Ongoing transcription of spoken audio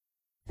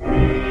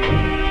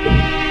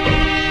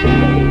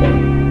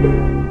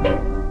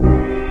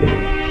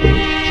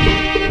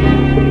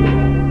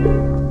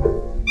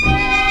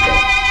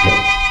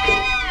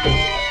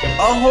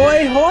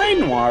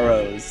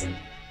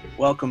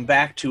Welcome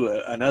back to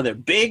another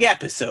big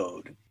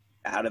episode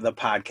out of the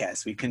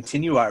podcast. We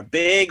continue our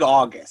big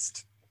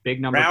August. Big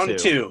number Round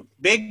two.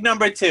 Big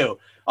number two.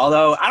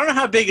 Although, I don't know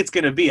how big it's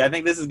going to be. I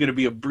think this is going to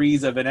be a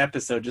breeze of an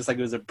episode, just like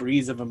it was a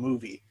breeze of a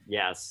movie.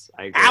 Yes,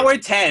 I agree. Hour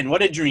 10.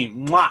 What a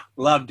dream. Mwah.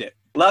 Loved it.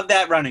 Loved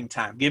that running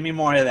time. Give me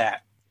more of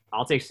that.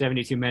 I'll take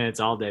 72 minutes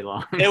all day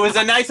long. It was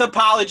a nice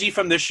apology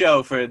from the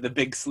show for the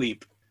big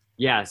sleep.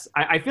 Yes.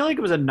 I feel like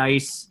it was a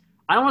nice,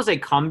 I don't want to say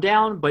come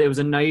down, but it was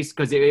a nice,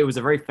 because it was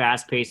a very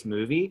fast-paced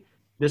movie,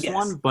 this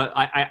one. But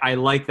I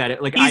like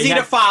that. Easy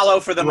to follow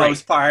for the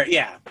most part.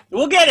 Yeah.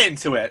 We'll get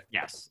into it.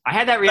 Yes. I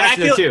had that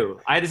reaction too.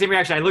 I had the same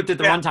reaction. I looked at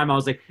the one time. I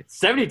was like,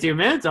 72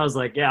 minutes? I was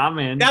like, yeah, I'm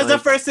in. That was the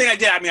first thing I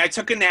did. I mean, I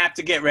took a nap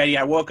to get ready.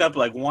 I woke up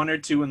like 1 or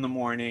 2 in the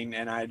morning,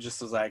 and I just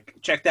was like,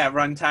 check that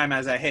runtime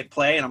as I hit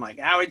play. And I'm like,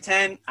 hour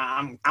 10,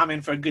 I'm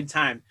in for a good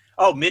time.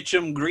 Oh,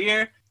 Mitchum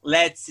Greer,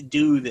 let's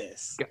do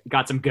this.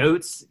 Got some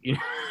goats.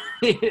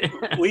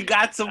 We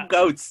got some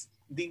goats.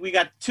 We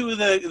got 2 of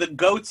the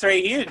goats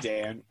right here,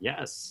 Dan.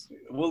 Yes.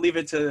 We'll leave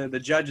it to the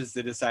judges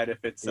to decide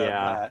if it's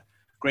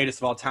greatest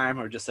of all time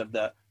or just of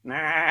the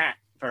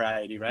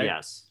variety, right?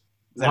 Yes.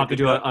 We'll have to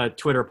do a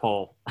Twitter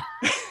poll.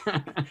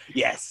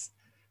 Yes.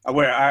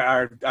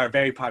 Our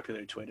very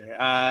popular Twitter.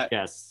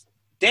 Yes.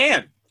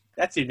 Dan,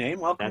 that's your name.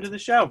 Welcome to the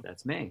show.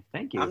 That's me.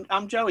 Thank you.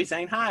 I'm Joey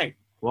saying hi.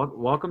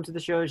 Welcome to the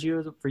show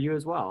for you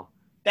as well.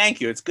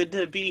 Thank you. It's good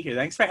to be here.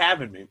 Thanks for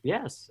having me.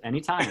 Yes.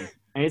 Anytime.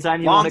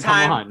 Anytime you want to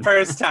come on.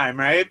 First time,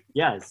 right?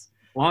 Yes.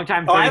 Long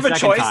time. Oh, I have a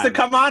choice to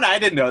come on? I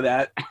didn't know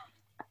that.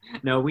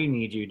 No, we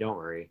need you. Don't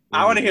worry.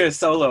 I want to hear a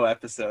solo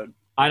episode.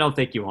 I don't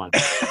think you want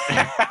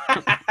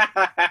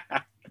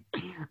that.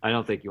 I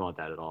don't think you want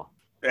that at all.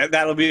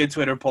 That'll be a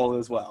Twitter poll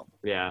as well.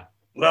 Yeah.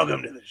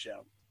 Welcome to the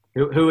show.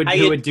 Who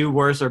would do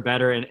worse or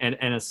better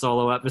in a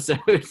solo episode?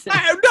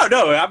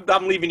 No.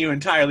 I'm leaving you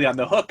entirely on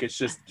the hook. It's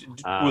just,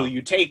 will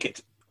you take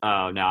it?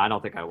 Oh, no, I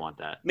don't think I want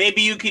that.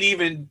 Maybe you could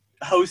even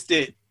host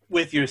it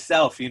with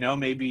yourself,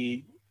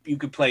 Maybe you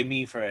could play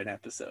me for an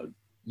episode.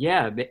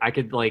 Yeah, I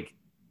could,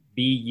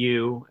 be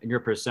you and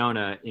your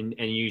persona and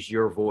use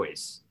your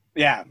voice.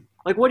 Yeah.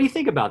 What do you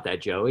think about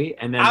that, Joey?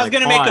 And then I was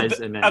going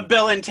to make a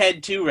Bill and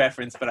Ted 2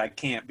 reference, but I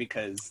can't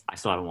because I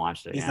still haven't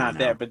watched it. He's not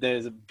there, but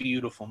there's a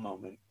beautiful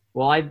moment.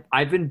 Well,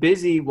 I've been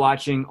busy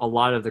watching a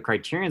lot of the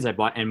Criterions I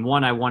bought, and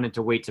one I wanted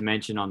to wait to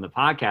mention on the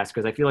podcast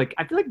because I feel like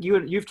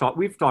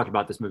we've talked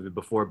about this movie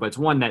before, but it's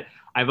one that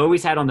I've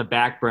always had on the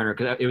back burner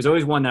because it was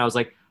always one that I was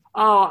like,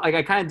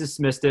 I kind of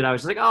dismissed it. I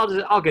was just like,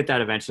 I'll get that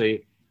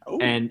eventually. Ooh.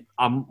 And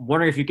I'm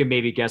wondering if you can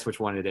maybe guess which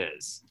one it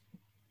is.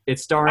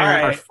 It's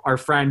starring our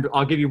friend.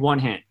 I'll give you one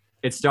hint.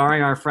 It's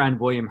starring our friend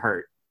William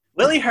Hurt.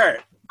 Willie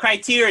Hurt,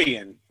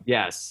 Criterion.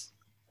 Yes.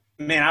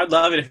 Man, I would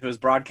love it if it was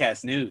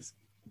broadcast news.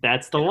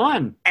 That's the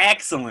one.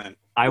 Excellent.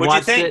 What'd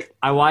you think?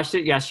 I watched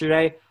it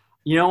yesterday.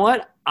 You know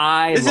what?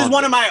 This is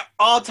one of my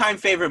all-time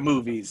favorite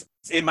movies.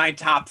 It's in my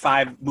top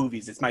 5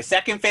 movies. It's my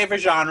second favorite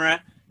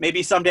genre.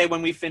 Maybe someday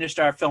when we finished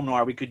our film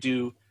noir, we could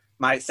do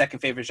my second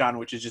favorite genre,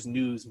 which is just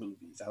news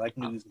movies. I like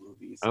news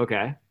movies.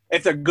 Okay.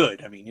 If they're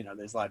good. I mean,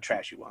 there's a lot of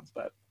trashy ones,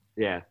 but.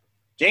 Yeah.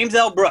 James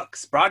L.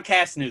 Brooks,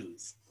 broadcast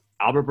news.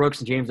 Albert Brooks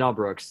and James L.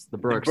 Brooks. The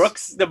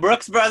Brooks. The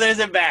Brooks brothers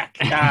are back.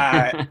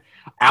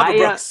 Albert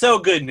Brooks, so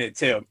good in it,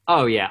 too.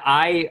 Oh, yeah.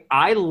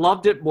 I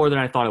loved it more than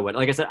I thought I would.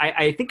 Like I said,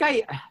 I think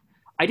I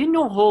didn't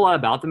know a whole lot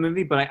about the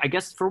movie, but I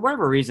guess for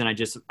whatever reason, I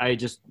just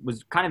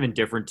was kind of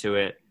indifferent to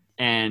it.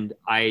 And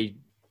I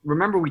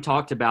remember we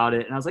talked about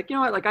it, and I was like, you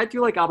know what? I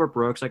do like Albert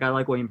Brooks. I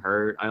like William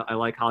Hurt. I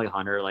like Holly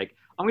Hunter. I'm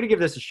going to give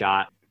this a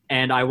shot.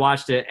 And I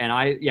watched it, and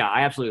I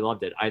absolutely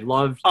loved it. I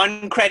loved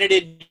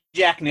uncredited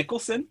Jack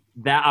Nicholson.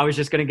 That I was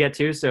just going to get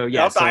to. So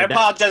yeah, I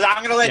apologize.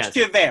 I'm going to let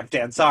you vamp,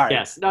 Dan. Sorry.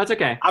 Yes, no, it's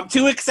okay. I'm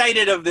too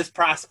excited of this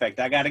prospect.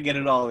 I got to get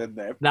it all in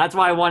there. That's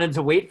why I wanted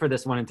to wait for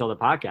this one until the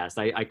podcast.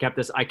 I kept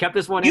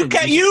this one.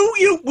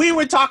 We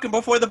were talking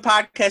before the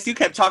podcast. You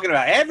kept talking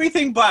about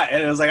everything,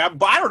 and it was like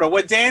I don't know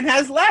what Dan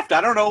has left.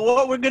 I don't know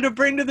what we're going to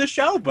bring to the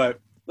show, but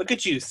look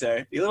at you,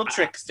 sir. You little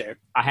trickster.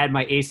 I had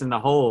my ace in the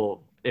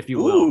hole, if you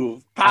will.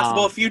 Ooh,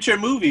 possible future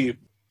movie.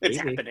 It's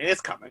happening. It's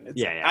coming.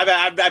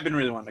 I've been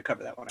really wanting to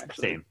cover that one,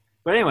 actually. Same.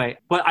 But anyway,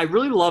 I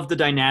really love the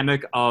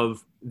dynamic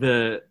of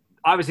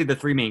obviously the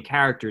 3 main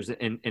characters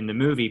in the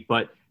movie,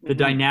 but the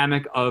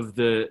dynamic of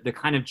the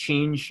kind of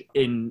change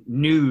in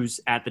news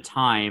at the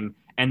time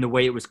and the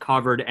way it was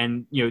covered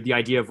and, the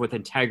idea of with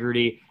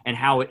integrity and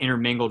how it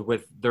intermingled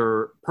with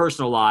their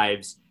personal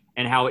lives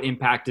and how it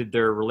impacted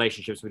their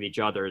relationships with each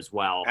other as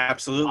well.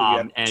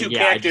 Absolutely. And 2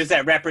 characters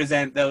that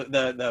represent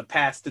the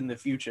past and the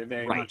future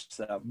very much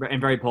so.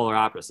 And very polar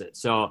opposite.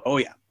 So oh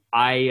yeah.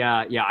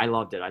 I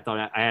loved it. I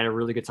thought I had a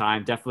really good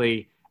time.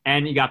 Definitely.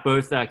 And you got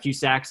both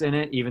Cusacks in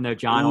it, even though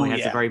John only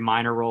has a very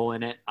minor role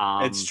in it.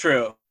 It's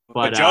true.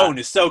 But Joan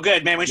is so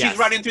good, man. When she's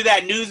running through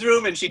that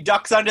newsroom and she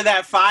ducks under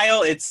that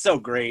file, it's so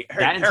great.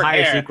 That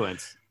entire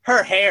sequence.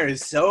 Her hair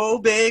is so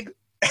big.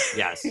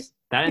 Yes.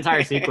 That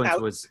entire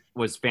sequence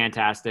was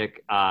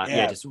fantastic.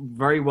 Just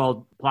very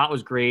well. Plot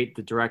was great.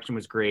 The direction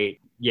was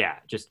great. Yeah,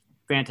 just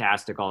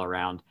fantastic all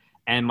around.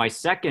 And my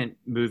second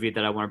movie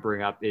that I want to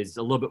bring up is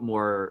a little bit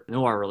more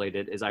noir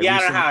related. I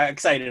don't know how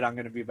excited I'm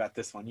going to be about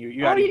this one.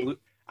 You already blew.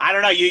 I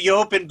don't know. You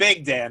opened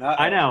big, Dan.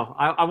 Uh-oh. I know.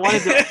 I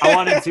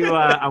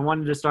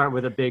wanted to start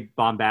with a big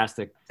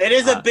bombastic. It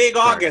is a big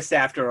August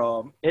after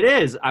all. It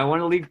is. I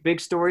want to leave big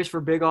stories for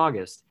big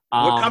August.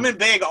 We're coming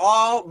big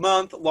all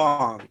month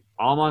long.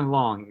 All month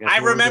long. I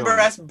remember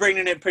us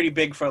bringing it pretty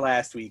big for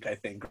last week, I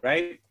think,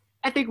 right?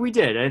 I think we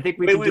did. I think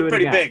we can do it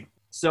pretty again. Big.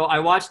 So I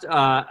watched.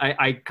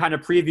 I kind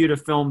of previewed a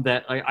film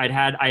that I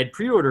had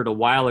pre-ordered a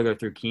while ago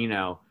through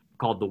Kino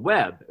called The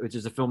Web, which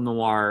is a film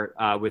noir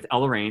with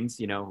Ella Raines,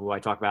 who I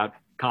talk about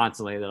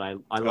constantly that I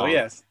love. Oh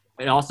yes.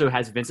 It also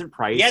has Vincent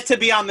Price. Yet to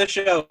be on the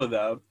show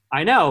though.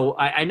 I know.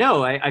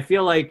 I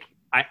feel like.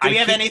 Do we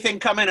have anything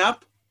coming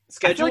up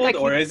scheduled,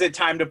 or is it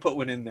time to put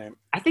one in there?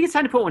 I think it's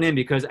time to put one in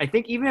because I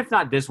think even if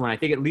not this one, I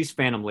think at least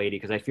Phantom Lady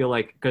because I feel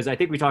like I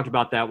think we talked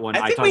about that one.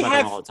 I talk about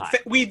that all the time.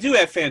 We do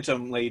have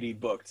Phantom Lady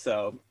booked,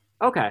 so.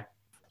 Okay.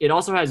 It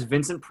also has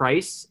Vincent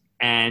Price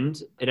and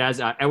it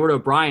has Edward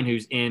O'Brien,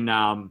 who's in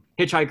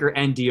Hitchhiker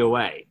and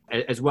DOA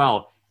as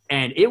well.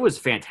 And it was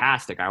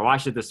fantastic. I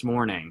watched it this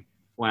morning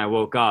when I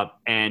woke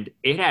up, and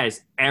it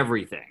has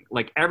everything.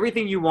 Like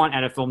everything you want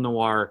at a film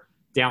noir,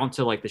 down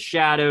to like the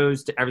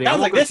shadows, to everything.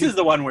 Sounds like this is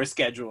the one we're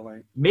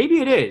scheduling.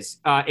 Maybe it is.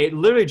 It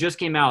literally just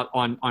came out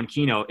on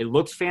Kino. It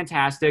looks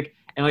fantastic.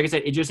 And like I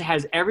said, it just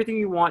has everything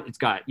you want. It's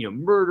got,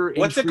 murder,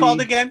 What's intrigue, it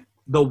called again?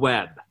 The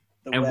Web.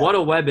 What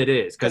a web it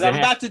is. Because I'm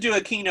about to do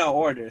a Kino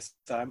order,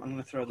 so I'm going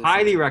to throw this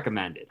Highly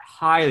recommended.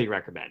 Highly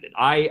recommended.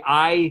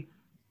 I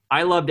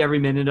loved every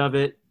minute of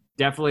it.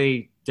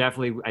 Definitely,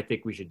 I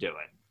think we should do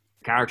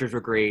it. Characters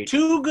were great.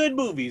 2 good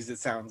movies, it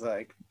sounds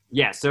like.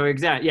 Yes, so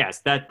exactly.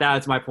 Yes,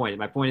 that's my point.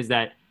 My point is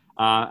that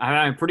I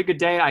had a pretty good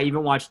day. I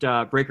even watched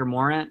Breaker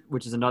Morant,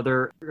 which is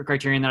another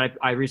Criterion that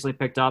I recently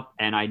picked up,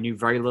 and I knew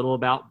very little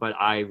about, but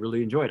I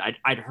really enjoyed.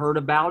 I'd heard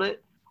about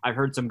it. I've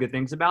heard some good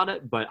things about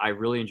it, but I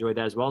really enjoyed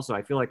that as well. So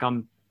I feel like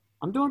I'm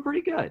doing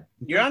pretty good.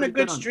 You're on a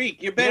good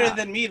streak. You're better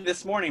than me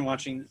this morning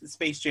watching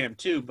Space Jam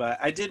 2, but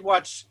I did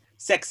watch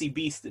Sexy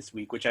Beast this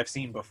week, which I've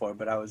seen before,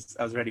 but I was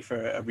ready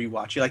for a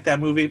rewatch. You like that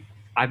movie?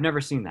 I've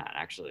never seen that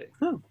actually.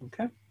 Oh,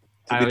 okay.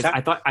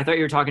 I thought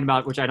you were talking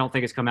about, which I don't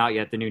think has come out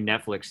yet, the new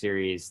Netflix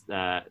series.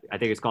 I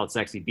think it's called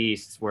Sexy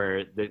Beasts,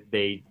 where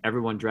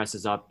everyone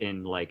dresses up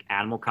in like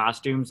animal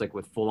costumes, like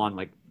with full on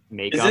like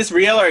makeup. Is this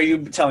real, or are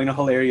you telling a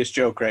hilarious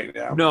joke right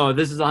now? No,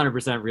 this is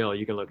 100% real.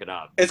 You can look it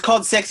up. It's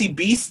called Sexy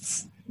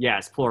Beasts?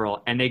 Yes,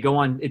 plural. And they go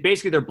on,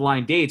 basically they're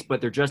blind dates,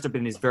 but they're dressed up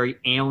in these very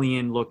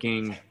alien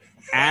looking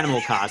animal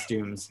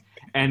costumes.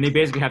 And they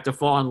basically have to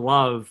fall in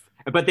love,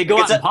 but they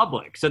go out in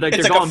public. So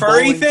it's like a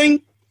furry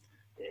thing?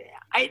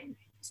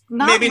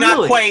 Maybe really.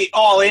 Not quite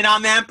all in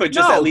on that, but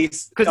just at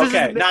least,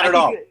 okay, not at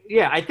all.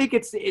 Yeah, I think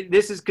this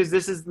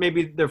is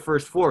maybe their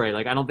first foray.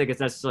 Like, I don't think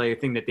it's necessarily a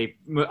thing that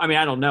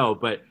I don't know,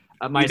 but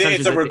my assumption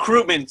it's a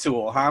recruitment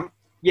tool, huh?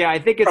 Yeah, I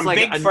think it's from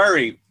like Big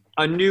Furry.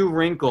 A new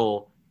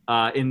wrinkle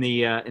in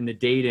the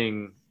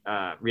dating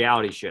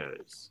reality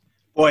shows.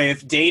 Boy,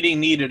 if dating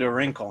needed a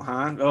wrinkle,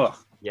 huh? Ugh.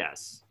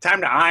 Yes.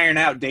 Time to iron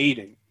out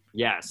dating.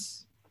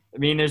 Yes. I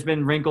mean, there's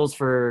been wrinkles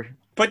for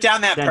put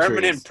down that centuries.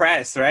 Permanent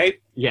press,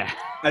 right? Yeah.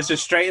 Let's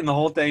just straighten the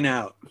whole thing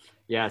out.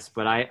 Yes,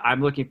 but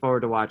I'm looking forward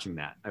to watching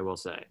that, I will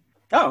say.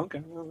 Oh,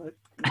 okay.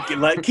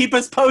 Well, keep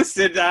us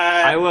posted.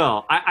 I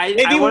will.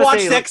 Maybe we'll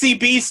watch Sexy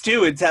Beast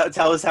too and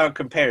tell us how it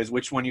compares,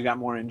 which one you got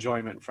more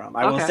enjoyment from.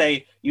 I will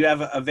say you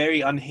have a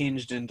very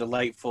unhinged and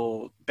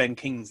delightful Sir Ben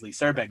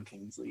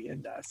Kingsley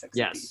in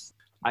Sexy Beast.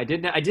 I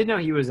did know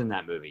he was in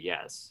that movie,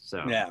 yes.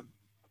 So yeah.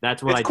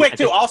 That's what it's quick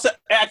too. Also,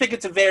 I think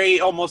it's a very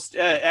almost.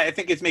 I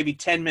think it's maybe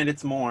 10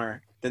 minutes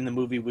more than the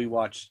movie we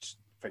watched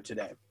for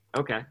today.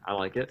 Okay, I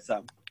like it.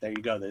 So there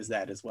you go. There's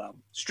that as well.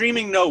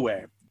 Streaming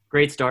nowhere.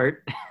 Great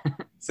start.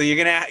 So you're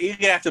gonna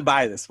have to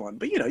buy this one,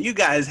 but you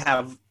guys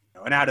have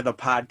an out of the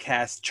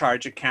podcast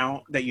charge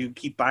account that you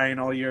keep buying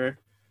all your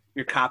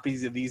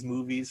copies of these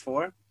movies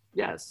for.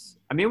 Yes,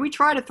 I mean we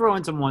try to throw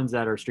in some ones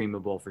that are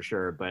streamable for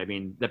sure, but I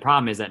mean the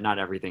problem is that not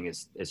everything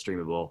is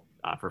streamable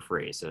for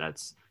free. So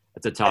that's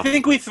a tough. I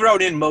think we've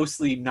thrown in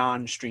mostly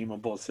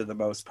non-streamable for the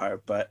most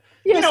part, but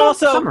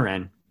also some are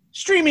in.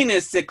 Streaming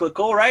is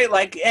cyclical, right?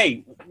 Like,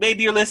 hey,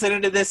 maybe you're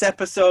listening to this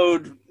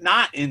episode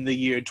not in the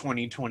year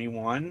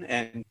 2021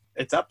 and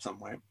it's up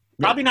somewhere.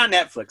 Probably not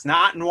Netflix,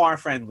 not noir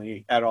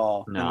friendly at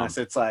all, unless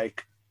it's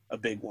like a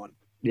big one.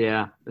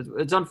 Yeah,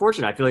 it's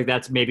unfortunate. I feel like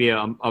that's maybe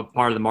a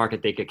part of the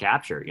market they could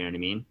capture. You know what I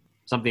mean?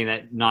 Something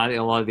that not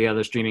a lot of the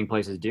other streaming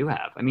places do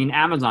have. I mean,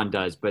 Amazon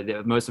does, but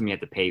most of them you have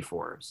to pay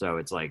for. So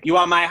it's like... You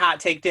want my hot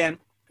take, Dan?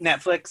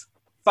 Netflix?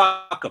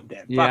 Fuck them,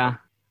 Dan. Yeah.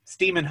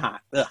 Steaming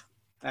hot. Ugh.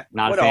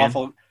 Not what a fan.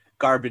 Awful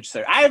garbage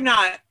service. I have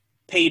not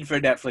paid for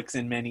Netflix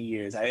in many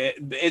years.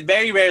 It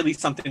very rarely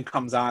something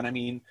comes on. I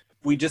mean,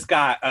 we just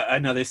got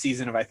another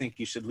season of I Think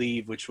You Should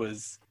Leave, which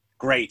was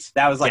great.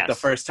 That was like the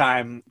first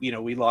time,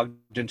 we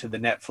logged into the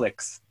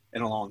Netflix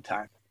in a long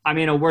time. I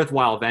mean, a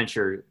worthwhile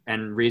venture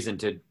and reason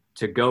to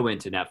go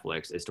into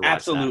Netflix is to watch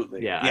Absolutely.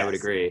 that. Yeah, yes. I would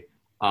agree.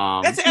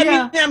 I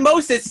mean, yeah,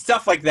 most it's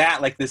stuff like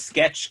that, like the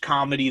sketch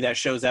comedy that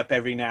shows up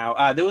every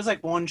now. There was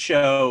like one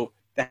show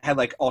that had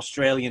like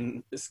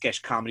Australian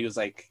sketch comedy. It was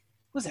like,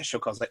 what was that show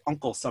called? It was like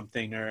Uncle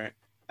something, or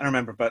I don't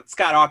remember. But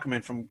Scott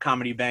Aukerman from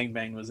Comedy Bang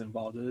Bang was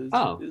involved. It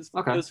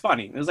was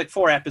funny. It was like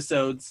 4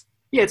 episodes.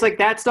 Yeah, it's like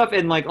that stuff,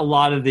 and like a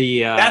lot of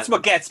the. That's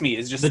what gets me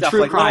is just stuff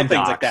like little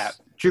things like that.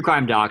 True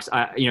crime docs.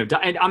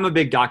 And I'm a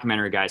big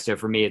documentary guy, so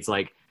for me, it's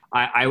like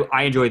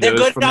I enjoy those. They're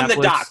good from on Netflix.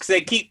 the docs.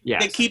 They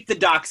keep the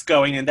docs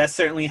going, and that's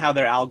certainly how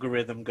their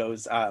algorithm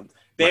goes.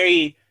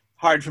 Very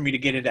hard for me to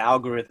get into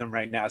algorithm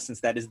right now, since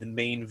that is the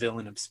main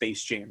villain of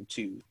Space Jam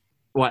 2.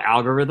 What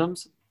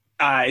algorithms?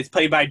 It's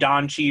played by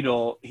Don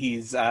Cheadle.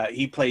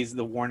 He plays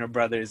the Warner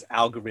Brothers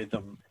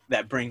algorithm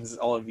that brings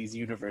all of these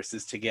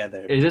universes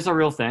together. Is this a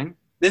real thing?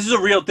 This is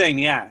a real thing,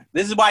 yeah.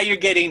 This is why you're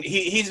getting.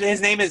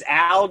 His name is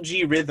Al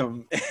G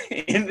Rhythm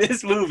in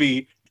this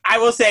movie. I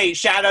will say,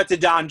 shout out to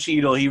Don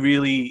Cheadle. He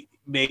really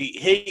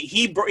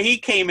he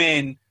came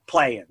in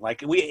playing.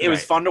 Like it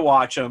was fun to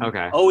watch him.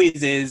 Okay,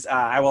 always is.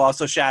 I will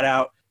also shout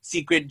out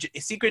secret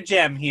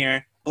gem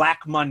here,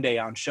 Black Monday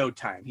on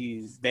Showtime.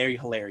 He's very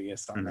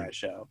hilarious on that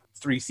show.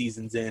 3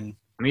 seasons in.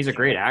 I mean, he's a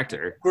great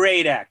actor.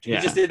 Great actor.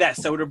 Yeah. He just did that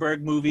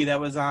Soderbergh movie that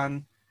was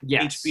on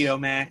HBO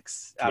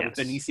Max with Yes.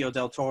 Benicio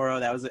del Toro.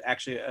 That was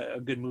actually a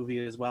good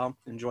movie as well.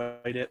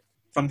 Enjoyed it.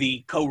 From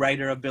the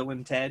co-writer of Bill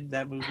and Ted,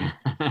 that movie,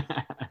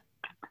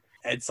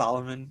 Ed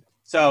Solomon.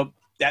 So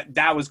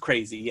that was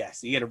crazy.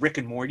 Yes, you get a Rick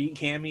and Morty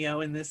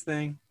cameo in this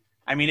thing.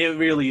 I mean, it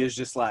really is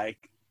just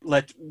like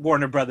let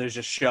Warner Brothers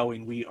just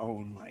showing we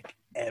own like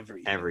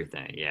everything.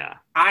 Everything, yeah.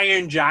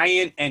 Iron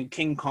Giant and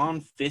King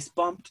Kong fist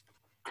bumped.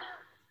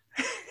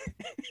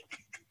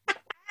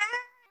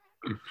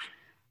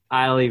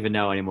 I don't even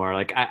know anymore.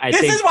 Like I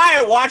this think is why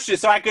I watched it,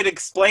 so I could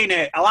explain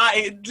it a lot,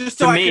 just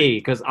so to I me,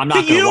 because I'm not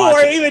to going to you watch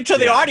or it. even to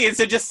the audience,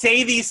 to just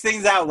say these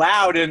things out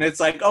loud, and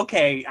it's like,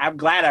 okay, I'm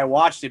glad I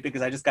watched it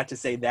because I just got to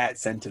say that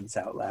sentence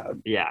out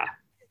loud. Yeah,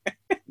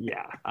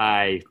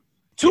 yeah.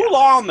 Too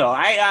long though.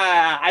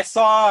 I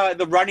saw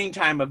the running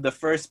time of the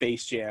first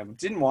Space Jam.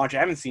 Didn't watch it.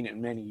 I haven't seen it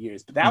in many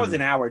years, but that was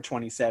an hour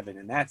 27,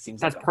 and that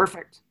seems That's like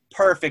perfect.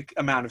 Perfect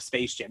amount of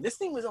Space Jam. This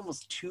thing was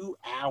almost 2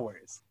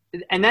 hours.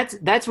 And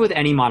that's with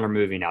any modern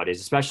movie nowadays,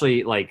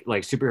 especially like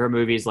superhero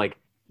movies. Like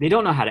they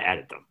don't know how to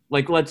edit them.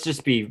 Like let's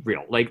just be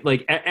real.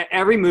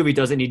 Every movie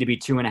doesn't need to be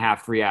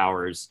 2.5, 3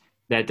 hours.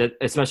 That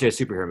especially a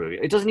superhero movie,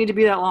 it doesn't need to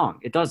be that long.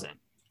 It doesn't.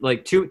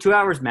 Like 2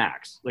 hours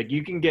max. Like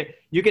you can edit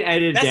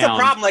it That's down. the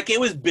problem. Like it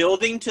was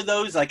building to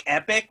those like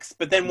epics,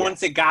 but then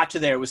once it got to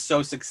there, it was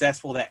so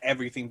successful that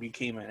everything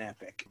became an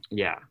epic.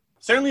 Yeah.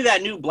 Certainly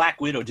that new Black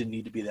Widow didn't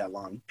need to be that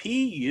long.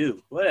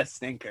 P.U. What a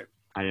stinker.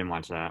 I didn't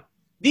watch that.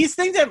 These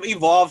things have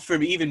evolved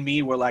from even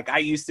me where like I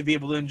used to be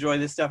able to enjoy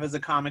this stuff as a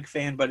comic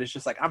fan, but it's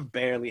just like I'm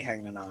barely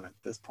hanging on at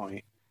this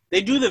point.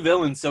 They do the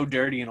villains so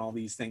dirty in all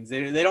these things.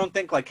 They don't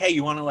think like, hey,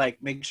 you want to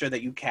like make sure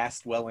that you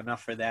cast well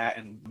enough for that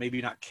and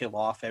maybe not kill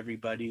off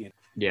everybody.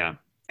 Yeah.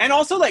 And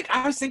also like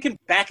I was thinking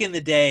back in the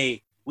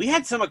day, we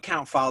had some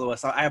account follow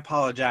us. I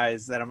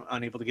apologize that I'm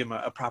unable to give them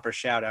a proper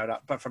shout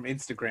out, but from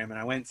Instagram, and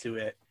I went to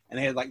it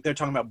and they're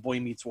talking about Boy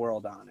Meets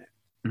World on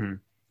it. Mm-hmm.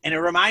 And it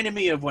reminded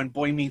me of when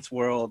Boy Meets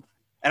World.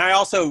 And I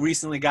also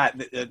recently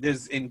got,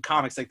 there's in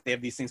comics, like they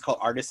have these things called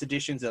artist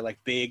editions. They're like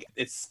big,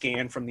 it's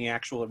scanned from the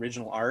actual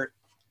original art.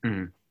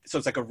 Mm-hmm. So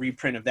it's like a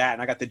reprint of that.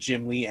 And I got the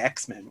Jim Lee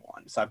X-Men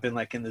one. So I've been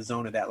like in the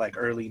zone of that like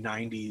early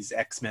 90s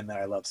X-Men that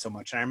I love so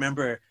much. And I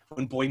remember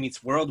when Boy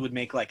Meets World would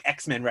make like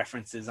X-Men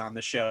references on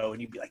the show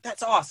and you'd be like,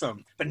 that's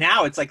awesome. But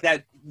now it's like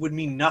that would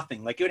mean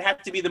nothing. Like it would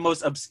have to be the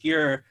most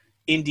obscure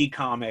indie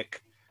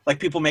comic. Like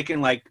people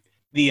making like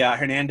the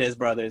Hernandez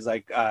brothers,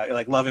 like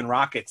Love and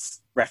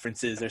Rockets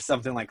references or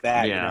something like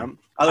that. Yeah. You know?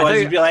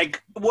 Otherwise, you'd be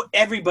like, well,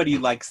 everybody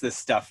likes this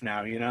stuff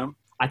now, you know?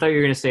 I thought you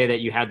were going to say that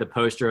you had the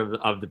poster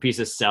of the piece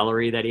of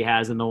celery that he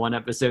has in the one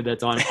episode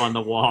that's on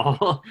the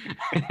wall.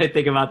 I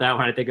think about that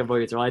when I think of Boy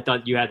Meets World. I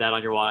thought you had that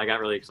on your wall. I got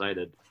really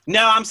excited.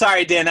 No, I'm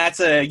sorry, Dan. That's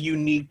a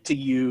unique to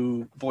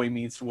you Boy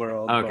Meets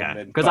World.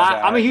 Okay, because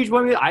I'm a huge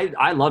Boy Meets.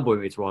 I love Boy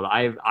Meets World.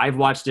 I've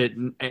watched it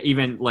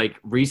even like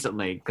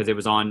recently because it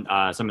was on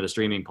some of the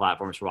streaming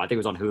platforms for a while. I think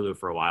it was on Hulu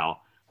for a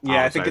while.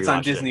 Yeah, I think it's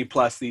on Disney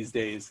Plus these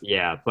days.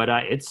 Yeah, but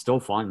it's still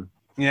fun.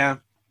 Yeah,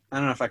 I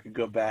don't know if I could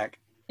go back.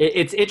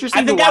 It's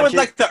interesting. I think I would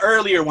like the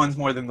earlier ones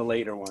more than the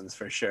later ones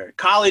for sure.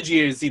 College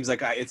years seems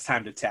like it's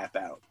time to tap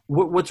out.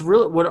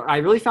 What I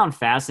really found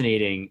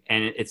fascinating,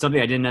 and it's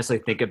something I didn't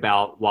necessarily think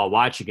about while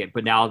watching it,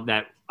 but now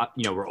that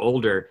we're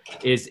older,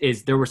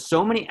 is there were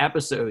so many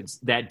episodes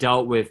that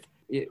dealt with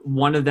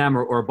one of them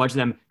or a bunch of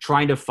them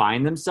trying to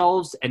find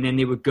themselves, and then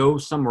they would go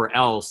somewhere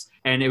else.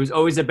 And it was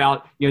always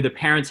about, the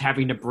parents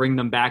having to bring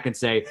them back and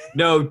say,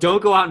 no,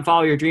 don't go out and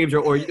follow your dreams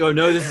or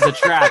no, this is a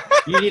trap.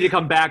 You need to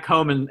come back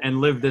home and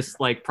live this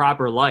like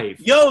proper life.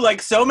 Yo,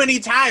 like so many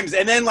times.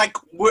 And then like,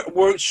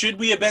 should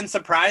we have been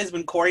surprised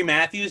when Corey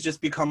Matthews just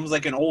becomes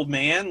like an old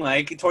man?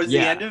 Like towards the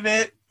end of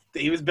it,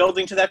 he was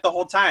building to that the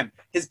whole time.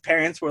 His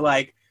parents were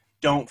like,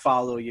 don't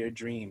follow your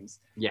dreams.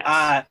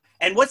 Yes.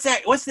 And what's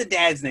the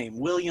dad's name?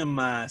 William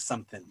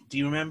something. Do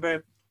you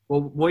remember?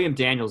 Well, William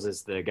Daniels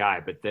is the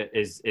guy, but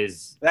That's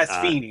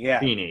Feeney, yeah.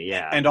 Feeney,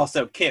 yeah. And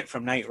also Kit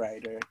from Knight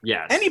Rider.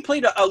 Yes. And he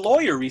played a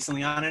lawyer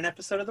recently on an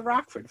episode of The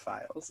Rockford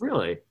Files.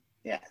 Really?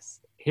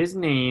 Yes. His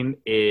name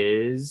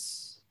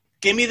is...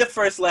 Give me the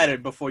first letter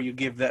before you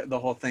give the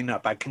whole thing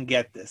up. I can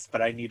get this,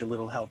 but I need a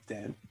little help,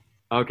 Dan.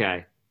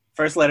 Okay.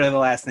 First letter of the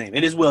last name.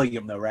 It is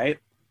William, though, right?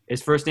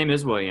 His first name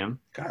is William.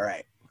 All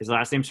right. His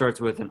last name starts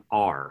with an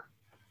R.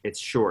 It's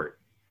short.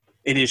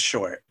 It is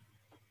short.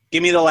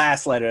 Give me the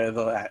last letter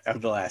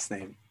of the last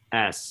name.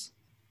 S.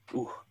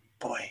 Ooh,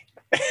 boy.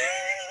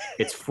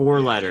 It's 4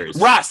 letters.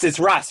 Russ. It's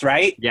Russ,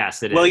 right?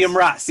 Yes, it is. William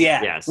Russ,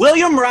 yeah. Yes.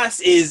 William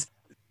Russ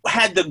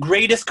had the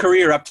greatest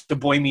career up to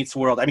Boy Meets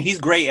World. I mean, he's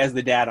great as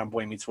the dad on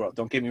Boy Meets World.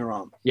 Don't get me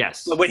wrong.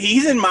 Yes. But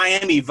he's in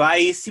Miami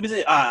Vice. He was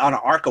on an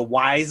Ark of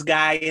Wise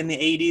guy in the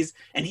 80s,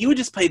 and he would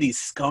just play these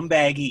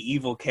scumbaggy,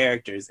 evil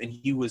characters, and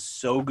he was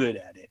so good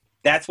at it.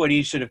 That's what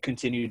he should have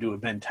continued to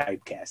have been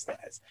typecast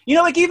as. You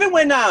know, like even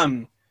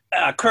when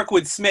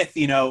Kirkwood Smith,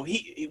 you know,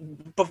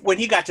 when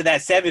he got to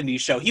that 70s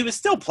show, he was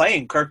still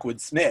playing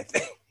Kirkwood Smith.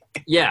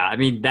 Yeah, I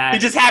mean, that...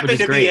 He just happened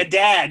to great. be a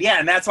dad. Yeah,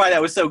 and that's why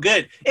that was so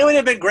good. It would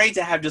have been great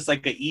to have just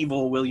like an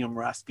evil William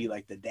Russ be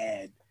like the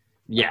dad.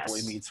 Yes.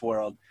 Boy Meets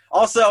World.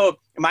 Also,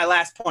 my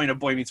last point of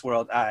Boy Meets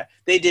World,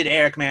 they did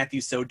Eric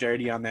Matthews so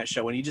dirty on that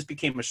show, and he just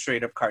became a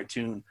straight-up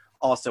cartoon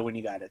also when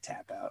he got a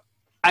tap out.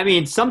 I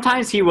mean,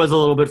 sometimes he was a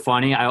little bit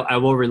funny. I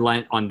will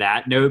relent on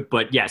that note.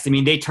 But yes, I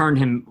mean, they turned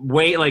him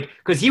way, like,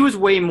 because he was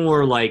way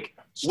more, like,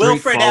 Will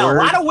Friedle. A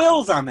lot of straightforward.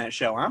 Wills on that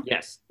show, huh?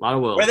 Yes, a lot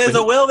of Wills. Where there's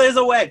a will, there's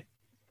a way.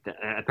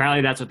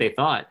 Apparently that's what they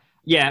thought.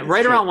 Yeah, That's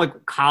right true. around,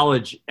 like,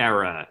 college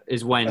era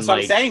is when, That's what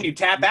like... I'm saying. You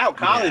tap out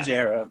college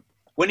era.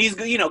 When he's,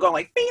 you know, going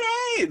like,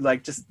 "Beanie!"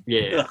 Like, just,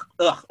 Yeah.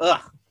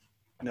 ugh.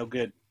 No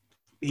good.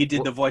 He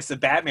did the voice of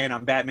Batman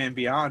on Batman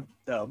Beyond,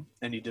 though,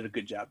 and he did a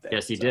good job there.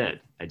 Yes, he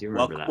did. I do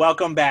remember that.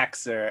 Welcome back,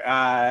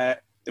 sir.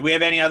 Do we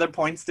have any other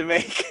points to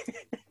make?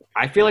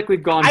 I feel like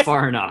we've gone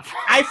far enough.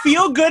 I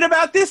feel good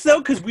about this, though,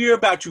 because we're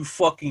about to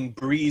fucking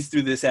breeze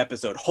through this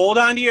episode. Hold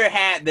on to your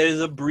hat.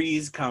 There's a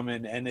breeze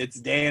coming, and it's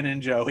Dan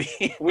and Joey.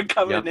 We're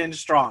coming in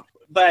strong.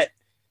 But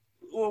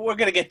we're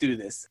going to get through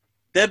this.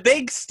 The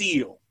Big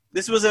Steal.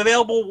 This was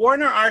available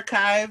Warner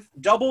Archive,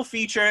 double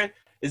feature,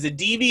 is a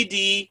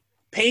DVD.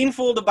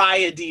 Painful to buy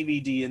a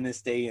DVD in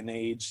this day and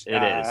age.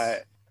 It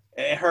is.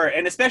 It hurt,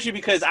 and especially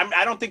because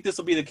I don't think this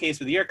will be the case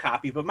with your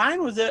copy, but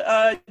mine was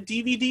a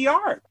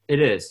DVD-R. It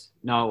is.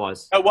 No, it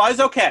was. It was?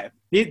 Okay.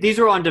 These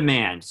are on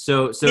demand.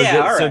 So all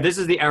right. So this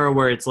is the era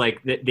where it's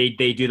like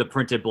they do the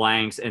printed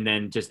blanks, and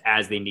then just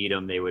as they need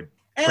them, they would.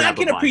 And I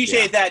can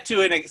appreciate that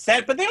to an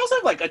extent, but they also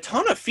have like a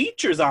ton of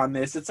features on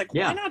this. It's like,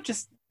 why not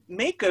just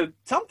make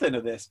something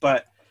of this?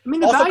 But I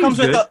mean, the also comes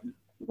value's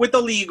with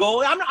the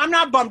legal. I'm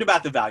not bummed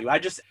about the value.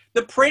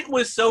 The print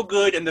was so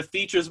good and the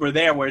features were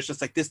there where it's just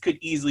like this could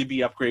easily be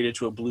upgraded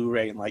to a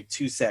Blu-ray in like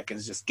 2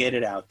 seconds. Just get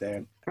it out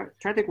there. Trying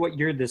to think what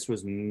year this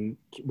was when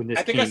this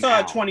I think came I saw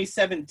out.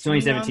 2017.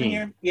 2017.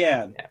 Here.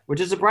 Yeah. Which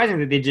is surprising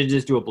that they did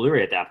just do a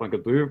Blu-ray at that point,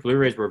 because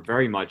Blu-rays were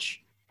very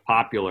much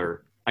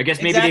popular. I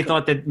guess maybe they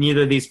thought that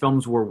neither of these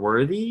films were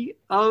worthy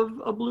of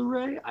a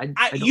Blu-ray.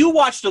 You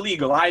watched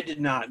Illegal. I did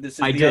not. This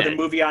is the other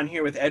movie on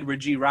here with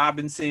Edward G.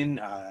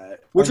 Robinson.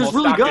 Which was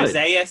really Dr. good.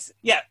 Zayas.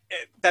 Yeah,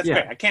 that's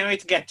great. I can't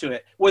wait to get to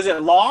it. Was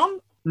it long?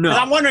 No. 'Cause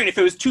I'm wondering if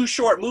it was 2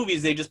 short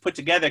movies they just put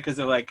together because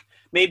they're like,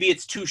 maybe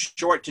it's too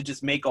short to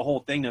just make a whole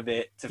thing of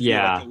it to feel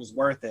like it was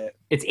worth it.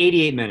 It's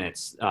 88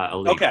 minutes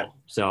Illegal. Okay.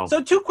 So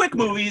 2 quick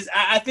movies.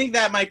 I think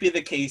that might be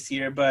the case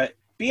here, but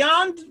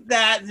beyond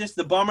that, just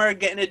the bummer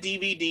getting a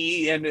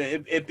DVD and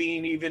it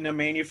being even a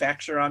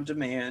manufacturer on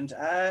demand,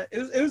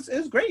 it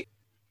was great.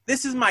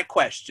 This is my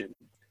question.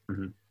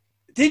 Mm-hmm.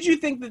 Did you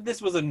think that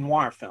this was a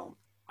noir film?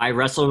 I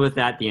wrestled with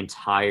that the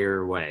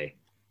entire way.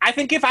 I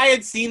think if I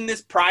had seen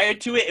this prior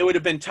to it, it would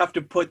have been tough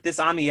to put this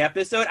on the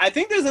episode. I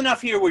think there's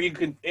enough here where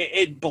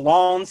it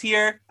belongs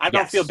here. I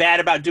don't feel bad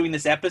about doing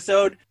this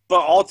episode, but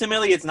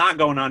ultimately it's not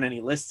going on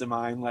any lists of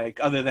mine, like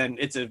other than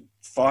it's a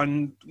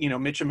fun,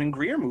 Mitchum and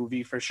Greer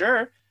movie for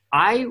sure.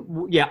 I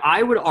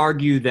would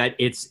argue that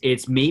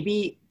it might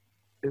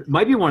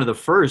be one of the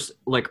first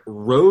like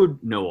road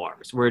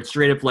noirs where it's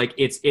straight up like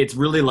it's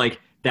really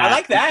like that. I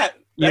like that.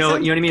 You know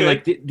what I mean?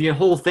 Good. Like the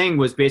whole thing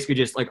was basically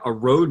just like a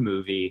road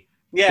movie.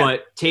 Yeah.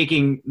 But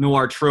taking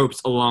noir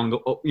tropes along,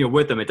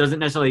 with them, it doesn't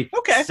necessarily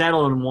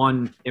settle in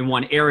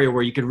one area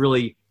where you could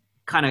really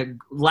kind of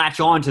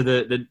latch on to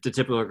the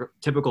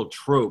typical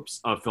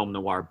tropes of film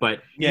noir.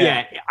 But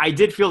I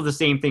did feel the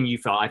same thing you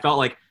felt. I felt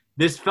like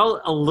this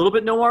felt a little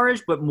bit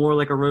noirish, but more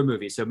like a road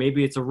movie. So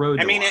maybe it's a road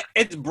noir. I mean,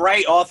 it's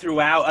bright all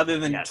throughout, other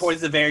than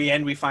towards the very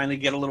end we finally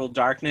get a little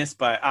darkness.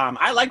 But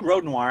I like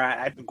road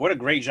noir. What a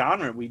great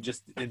genre we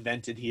just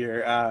invented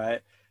here.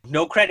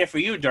 No credit for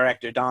you,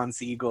 director Don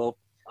Siegel.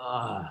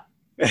 But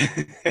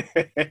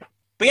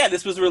yeah,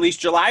 this was released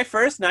July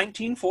 1st,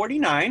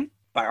 1949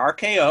 by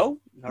RKO,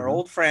 our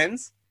old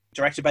friends.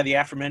 Directed by the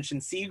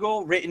aforementioned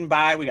Siegel. Written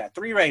by, we got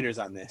 3 writers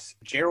on this.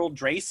 Gerald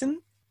Drayson,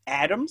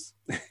 Adams,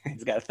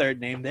 he's got a third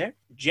name there.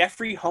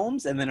 Jeffrey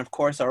Holmes, and then, of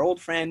course, our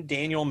old friend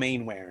Daniel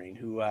Mainwaring,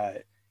 who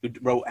who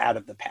wrote Out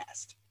of the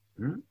Past.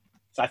 Hmm?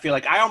 So I feel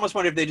like I almost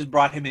wonder if they just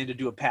brought him in to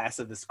do a pass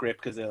of the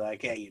script because they're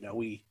like, hey,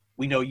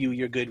 we know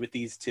you're good with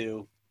these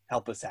two.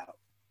 Help us out.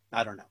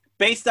 I don't know.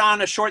 Based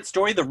on a short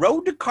story, The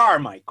Road to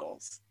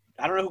Carmichael's.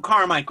 I don't know who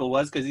Carmichael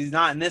was because he's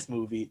not in this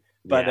movie.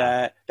 But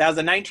that was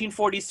a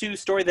 1942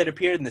 story that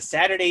appeared in the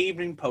Saturday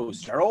Evening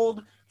Post. Our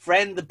old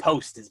friend, the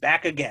Post, is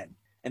back again.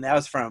 And that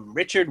was from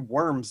Richard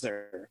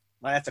Wormser.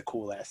 Well, that's a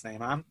cool last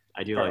name, huh?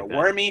 I do For like a that.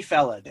 wormy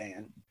fella,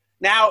 Dan.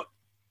 Now,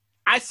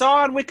 I saw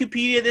on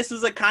Wikipedia this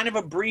was a kind of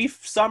a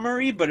brief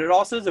summary, but it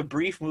also is a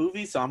brief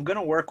movie, so I'm going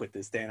to work with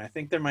this, Dan. I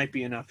think there might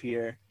be enough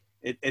here.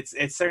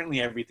 It's certainly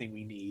everything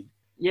we need.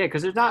 Yeah,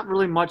 because there's not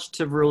really much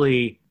to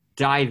really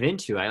dive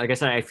into. Like I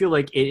said, I feel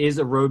like it is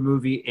a road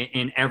movie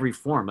in every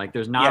form. Like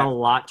there's not a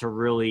lot to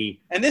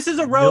really. And this is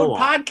a road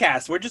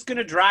podcast. We're just going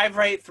to drive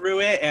right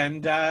through it.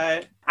 And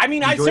I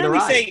mean, I'd certainly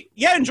say,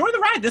 enjoy the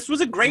ride. This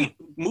was a great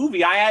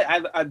movie.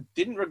 I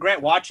didn't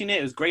regret watching it.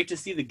 It was great to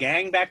see the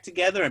gang back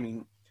together. I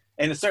mean,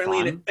 and it's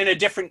certainly in a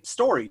different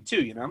story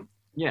too, you know?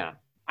 Yeah.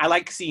 I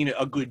like seeing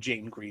a good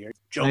Jane Greer.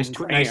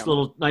 Nice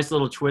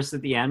little twist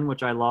at the end,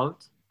 which I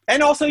loved.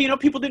 And also, you know,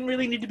 people didn't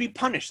really need to be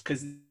punished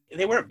because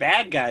they weren't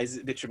bad guys,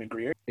 Mitchum and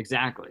Greer.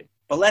 Exactly.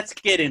 But let's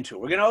get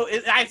into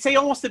it. I'd say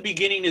almost the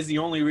beginning is the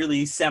only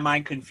really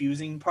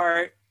semi-confusing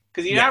part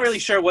because you're not really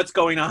sure what's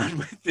going on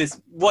with this,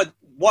 what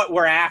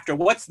we're after,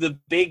 what's the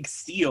big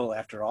steal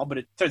after all. But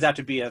it turns out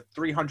to be a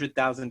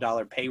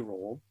 $300,000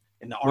 payroll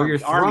in the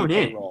Army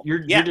payroll.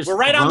 You're just we're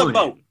right on the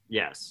boat.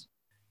 Yes.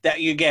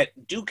 That you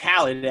get Duke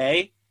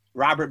Halliday,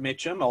 Robert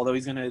Mitchum, although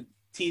he's going to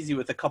tease you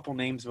with a couple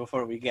names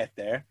before we get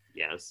there.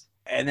 Yes.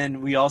 And then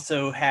we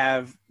also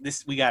have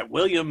this. We got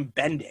William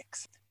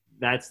Bendix.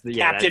 That's the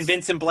Captain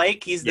Vincent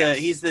Blake. He's the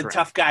correct.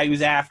 Tough guy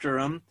who's after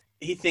him.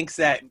 He thinks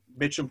that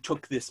Mitchum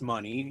took this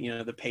money, you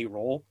know, the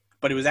payroll,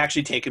 but it was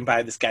actually taken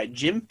by this guy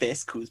Jim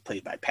Fisk, who's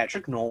played by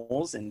Patrick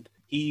Knowles, and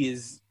he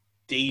is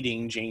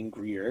dating Jane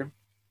Greer.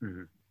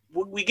 Mm-hmm.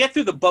 We get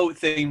through the boat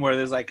thing where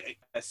there's like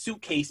a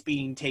suitcase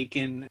being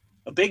taken,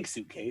 a big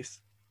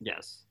suitcase.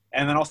 Yes.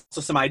 And then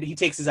also he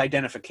takes his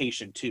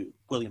identification too,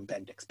 William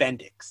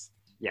Bendix.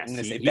 Yes, I'm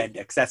gonna say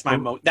Bendix. That's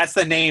that's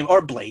the name,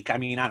 or Blake. I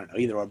mean, I don't know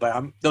either or, but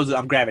I'm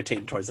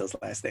gravitating towards those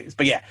last names.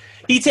 But yeah,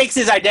 he takes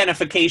his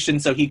identification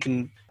so he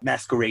can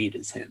masquerade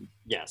as him.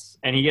 Yes,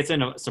 and he gets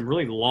into some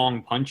really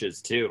long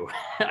punches too.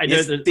 I know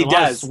Yes, there's he a lot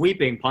does. of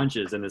sweeping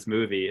punches in this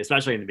movie,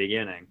 especially in the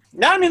beginning.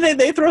 No, I mean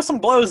they throw some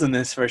blows in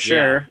this for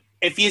sure. Yeah.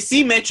 If you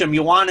see Mitchum,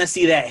 you want to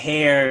see that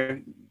hair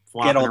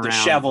Flopping get all around,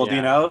 disheveled,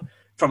 you know,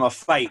 from a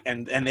fight,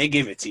 and they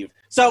give it to you.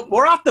 So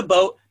we're off the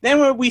boat.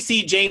 Then we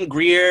see Jane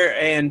Greer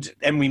and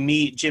we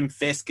meet Jim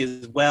Fisk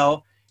as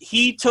well.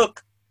 He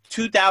took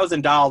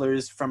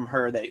 $2,000 from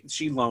her that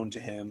she loaned to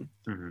him,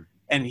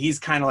 and he's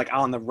kind of like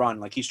on the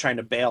run, like he's trying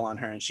to bail on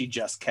her, and she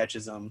just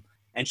catches him,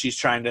 and she's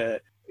trying to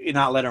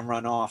not let him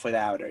run off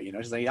without her. You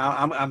know, she's like,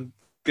 I'm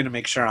gonna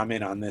make sure I'm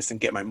in on this and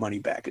get my money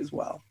back as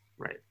well.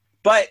 Right.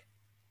 But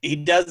he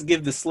does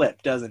give the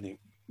slip, doesn't he?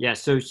 Yeah.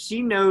 So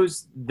she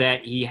knows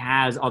that he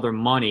has other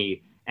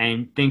money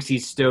and thinks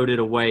he's stowed it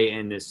away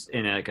in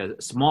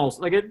a small,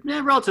 like a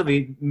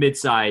relatively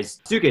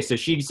mid-sized suitcase. So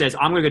she says,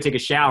 "I'm gonna go take a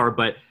shower,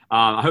 but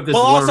I hope this."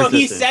 Well, is water also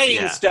resistant." he's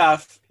saying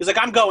stuff. He's like,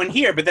 "I'm going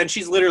here," but then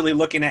she's literally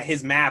looking at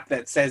his map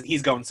that says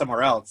he's going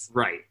somewhere else.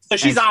 Right. So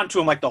she's on to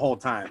him like the whole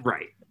time.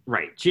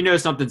 Right. She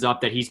knows something's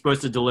up, that he's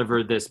supposed to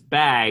deliver this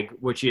bag,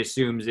 which she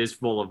assumes is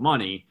full of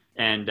money,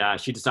 and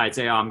she decides,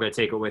 "Hey, I'm going to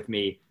take it with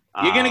me."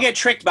 You're going to get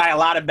tricked by a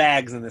lot of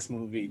bags in this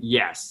movie.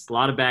 Yes, a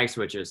lot of bag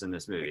switches in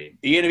this movie.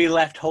 You're going to be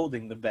left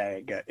holding the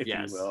bag, if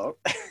you will.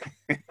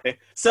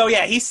 So,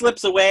 yeah, he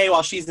slips away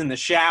while she's in the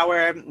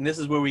shower, and this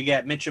is where we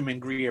get Mitchum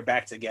and Greer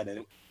back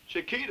together.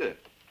 Chiquita,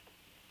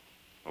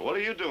 what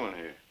are you doing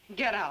here?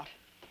 Get out.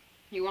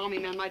 You army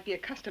men might be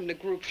accustomed to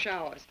group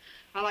showers.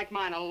 I like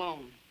mine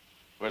alone.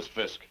 Where's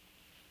Fisk?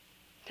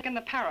 Taking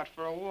the parrot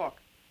for a walk.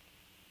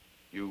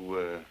 You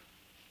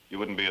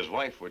wouldn't be his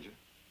wife, would you?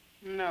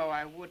 No,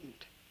 I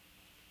wouldn't.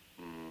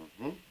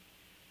 Mm-hmm.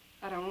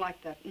 I don't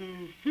like that.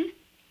 Mm-hmm.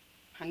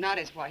 I'm not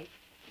his wife.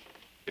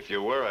 If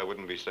you were, I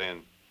wouldn't be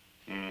saying,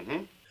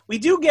 mm-hmm. We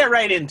do get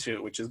right into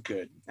it, which is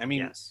good. I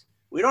mean,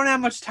 we don't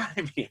have much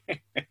time here.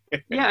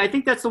 Yeah, I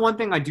think that's the one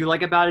thing I do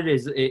like about it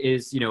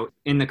is, you know,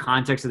 in the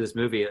context of this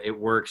movie, it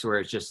works where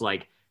it's just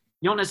like,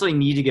 you don't necessarily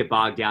need to get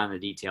bogged down in the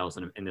details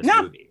in this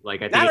movie.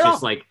 Like, I think it's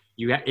just like,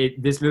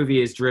 this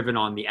movie is driven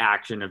on the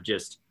action of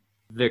just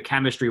the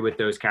chemistry with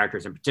those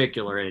characters in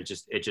particular, and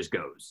it just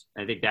goes.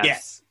 I think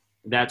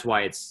that's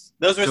why it's...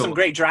 Those were some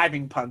great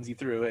driving puns you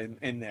threw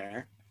in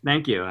there.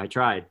 Thank you. I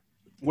tried.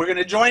 We're going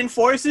to join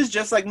forces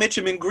just like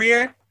Mitchum and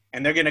Greer,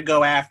 and they're going to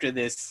go after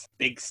this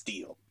big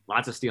steal.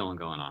 Lots of stealing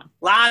going on.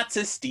 Lots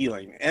of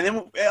stealing. And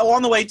then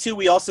along the way, too,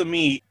 we also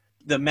meet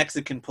the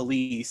Mexican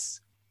police.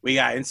 We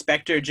got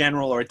Inspector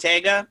General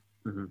Ortega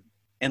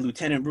and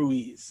Lieutenant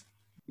Ruiz.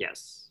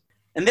 Yes.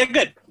 And they're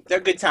good. They're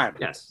a good time.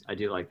 Yes, I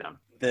do like them.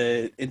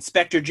 The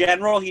Inspector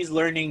General, he's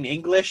learning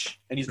English,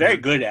 and he's very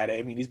good at it.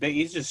 I mean,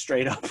 he's just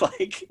straight up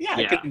like,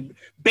 I can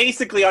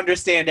basically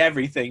understand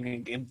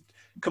everything and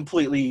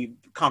completely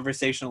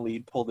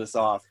conversationally pull this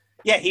off.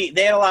 Yeah,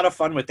 they had a lot of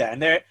fun with that,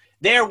 and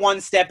they're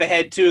one step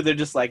ahead too. They're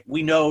just like,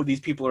 we know these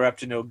people are up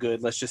to no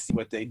good. Let's just see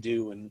what they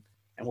do, and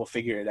we'll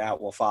figure it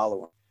out. We'll follow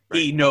them.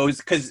 Right. He knows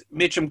because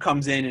Mitchum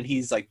comes in and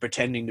he's like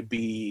pretending to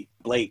be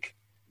Blake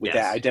with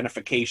that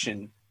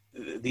identification.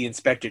 The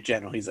Inspector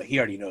General, he's like, he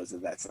already knows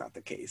that that's not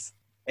the case,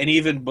 and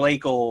even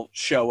Blake will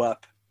show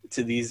up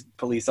to these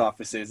police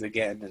officers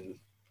again, and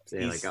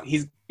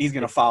he's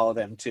gonna follow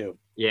them too.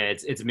 Yeah,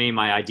 it's me.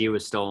 My ID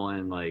was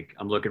stolen. Like,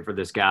 I'm looking for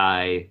this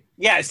guy.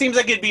 Yeah, it seems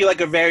like it'd be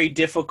like a very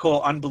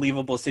difficult,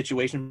 unbelievable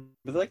situation.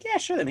 But they're like, yeah,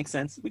 sure, that makes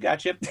sense. We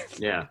got you.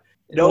 Yeah.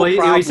 No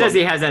problem. He says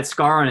he has that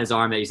scar on his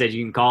arm that he said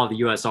you can call the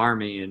U.S.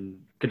 Army and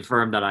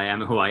confirm that I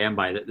am who I am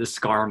by the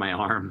scar on my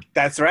arm.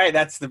 That's right.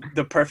 That's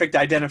the perfect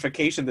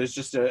identification. There's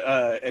just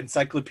a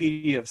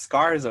encyclopedia of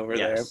scars over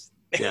there.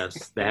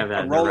 Yes, they have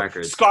that in the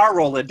records. Scar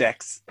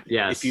Rolodex,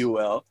 yes, if you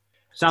will.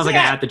 Sounds like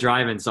an At the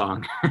Drive-In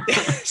song.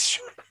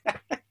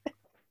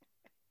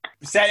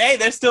 Said, hey,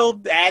 they're still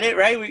at it,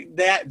 right?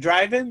 That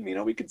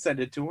drive-in, we could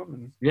send it to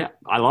them. Yeah,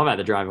 I love At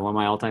the Drive-In, one of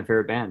my all-time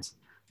favorite bands.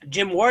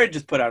 Jim Ward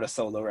just put out a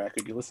solo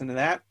record. You listen to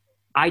that?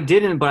 I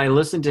didn't, but I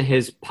listened to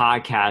his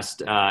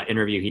podcast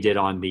interview he did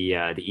on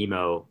the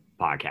emo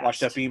podcast.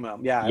 Washed Up Emo.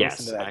 Yeah, I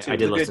listened to that too. I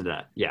did listen to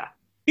that. Yeah.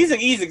 He's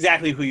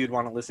exactly who you'd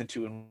want to listen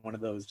to in one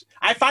of those.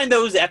 I find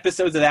those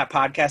episodes of that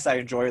podcast I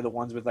enjoy are the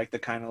ones with like the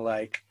kind of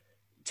like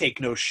take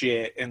no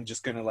shit and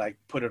just gonna like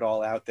put it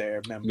all out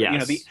there.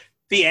 Yes.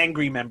 The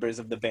angry members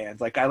of the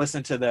band. Like I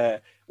listened to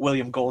the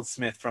William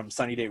Goldsmith from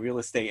Sunny Day Real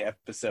Estate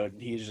episode,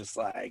 and he's just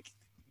like,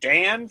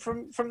 Dan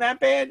from that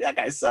band, that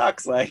guy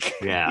sucks. Like,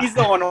 he's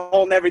the one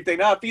holding everything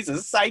up. He's a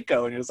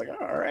psycho, and he was like,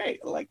 all right,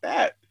 I like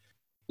that.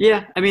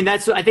 Yeah, I mean, I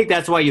think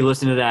that's why you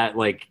listen to that,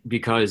 like,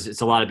 because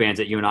it's a lot of bands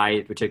that you and I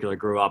in particular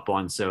grew up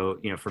on. So,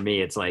 for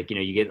me, it's like,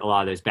 you get a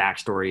lot of those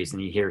backstories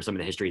and you hear some of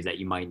the histories that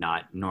you might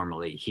not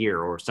normally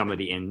hear, or some of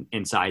the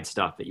inside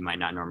stuff that you might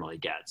not normally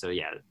get. So,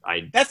 yeah,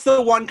 that's the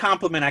one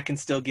compliment I can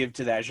still give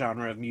to that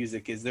genre of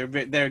music is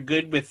they're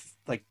good with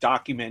like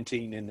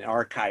documenting and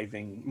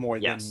archiving more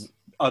than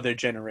other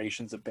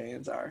generations of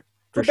bands are.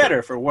 For better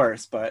or for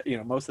worse, but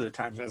most of the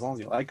time, as long as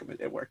you like them,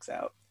 it works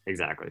out.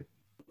 Exactly.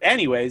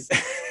 Anyways,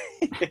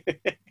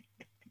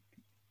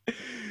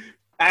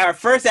 our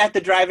first At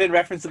the Drive-In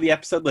reference of the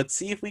episode. Let's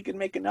see if we can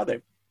make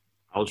another.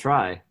 I'll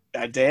try.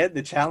 Dan,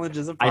 the challenge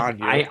is upon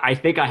you. I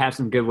think I have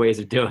some good ways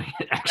of doing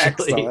it,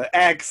 actually.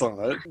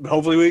 Excellent.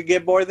 Hopefully we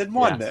get more than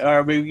one,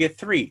 or maybe we get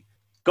three.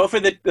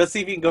 Let's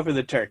see if you can go for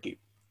the turkey.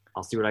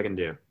 I'll see what I can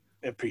do.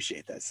 I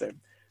appreciate that, sir.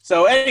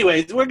 So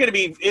anyways,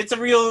 it's a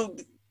real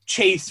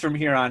chase from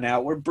here on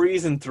out. We're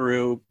breezing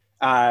through.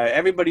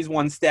 Everybody's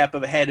one step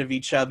ahead of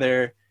each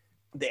other.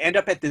 They end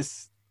up at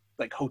this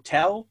like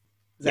hotel.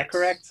 Is that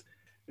correct?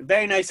 A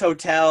very nice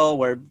hotel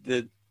where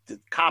the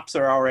cops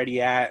are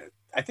already at.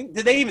 I think,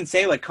 did they even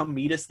say like, come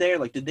meet us there?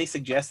 Like, did they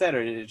suggest that,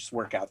 or did it just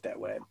work out that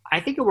way? I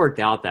think it worked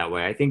out that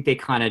way. I think they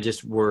kind of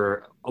just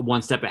were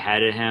one step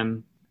ahead of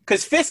him.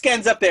 Because Fisk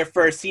ends up there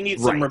first. He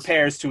needs some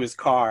repairs to his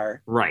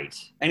car. Right.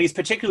 And he's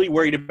particularly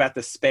worried about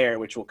the spare,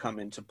 which will come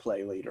into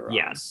play later on.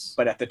 Yes.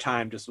 But at the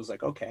time, just was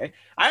like, okay.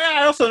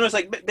 I also noticed,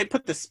 like, they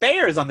put the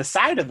spares on the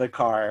side of the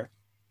car.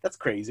 That's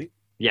crazy.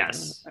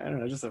 Yes. I don't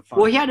know, just a fun.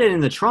 Well, he had it in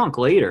the trunk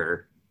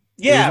later.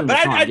 Yeah,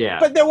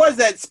 but there was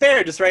that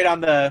spare just right on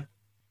the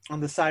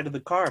side of the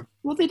car.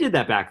 Well, they did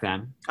that back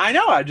then. I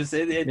know. I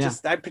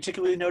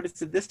particularly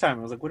noticed it this time.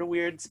 I was like, what a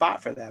weird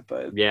spot for that.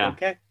 But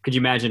okay. Could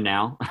you imagine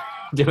now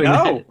doing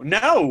that?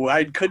 No,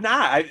 I could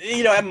not.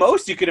 At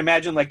most you could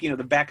imagine like, the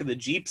back of the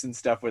Jeeps and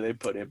stuff where they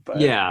put it. But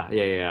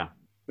yeah.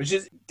 Which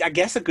is, I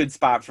guess, a good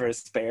spot for a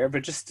spare,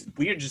 but just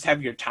weird. Just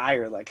have your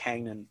tire like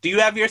hanging. Do you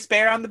have your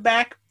spare on the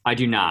back? I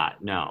do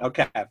not. No.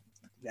 Okay.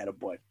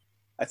 Attaboy.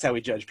 That's how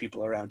we judge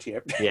people around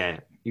here.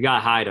 Yeah, you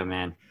gotta hide them,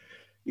 man.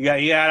 You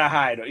gotta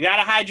hide. You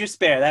gotta hide your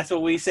spare. That's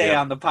what we say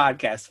on the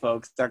podcast,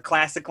 folks. It's our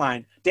classic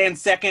line.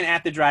 Dan's second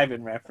At the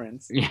Drive-In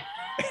reference. Yeah.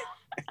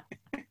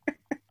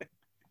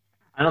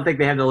 I don't think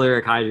they have the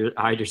lyric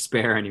hide your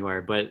spare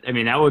anywhere, but I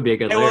mean that would be a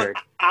good lyric.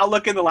 I'll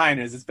look in the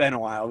liners. It's been a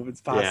while if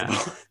it's possible.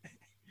 Yeah.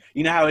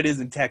 You know how it is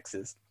in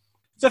Texas.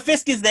 So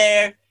Fisk is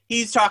there.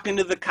 He's talking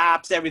to the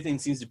cops. Everything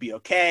seems to be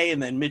okay.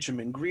 And then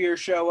Mitchum and Greer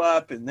show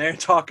up, and they're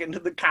talking to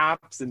the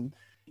cops, and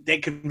they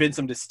convince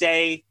him to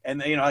stay. And,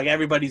 like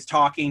everybody's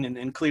talking,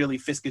 and clearly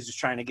Fisk is just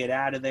trying to get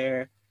out of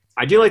there.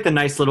 I do like the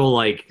nice little,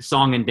 like,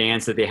 song and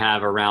dance that they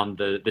have around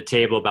the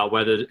table about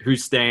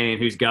who's staying,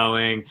 who's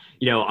going.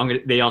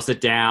 They all sit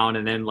down,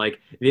 and then,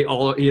 like,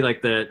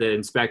 the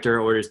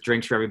inspector orders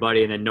drinks for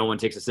everybody, and then no one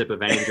takes a sip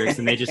of any drinks,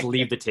 and they just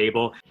leave the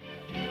table.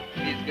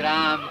 Miss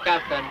Graham,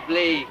 Captain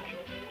Blake.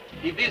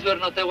 If this were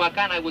not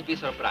Tehuacan, I would be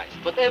surprised.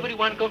 But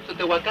everyone comes to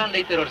Tehuacan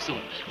later or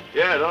soon.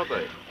 Yeah, don't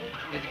they?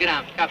 Miss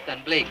Graham,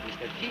 Captain Blake,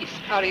 Mr. Fisk.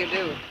 How do you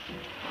do?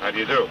 How do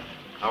you do?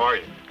 How are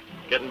you?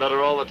 Getting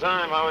better all the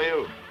time. How are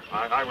you?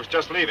 I was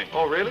just leaving.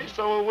 Oh, really?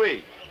 So are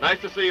we. Nice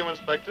to see you,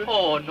 Inspector.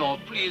 Oh, no,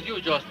 please, you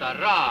just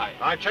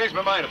arrived. I changed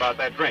my mind about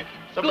that drink.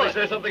 Somebody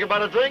say something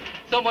about a drink?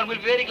 Someone will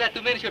be very glad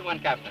to mention one,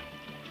 Captain.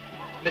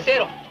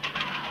 Mesero.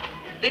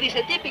 There is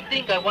a typical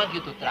thing I want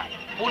you to try.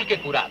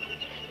 Pulque curado.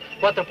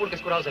 4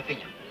 pulques curados de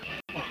piña.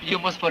 You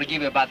must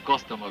forgive a bad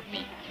custom of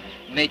me.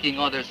 Making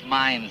others'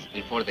 minds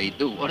before they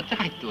do, or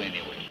try to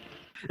anyway.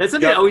 That's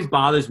something that always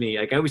bothers me.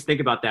 Like I always think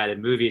about that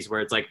in movies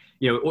where it's like,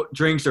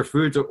 drinks or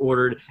foods are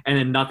ordered and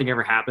then nothing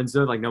ever happens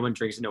to it. Like no one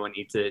drinks, no one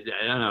eats it.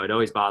 I don't know. It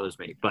always bothers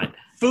me. But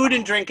food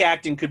and drink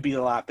acting could be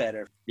a lot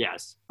better.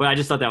 Yes, but I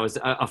just thought that was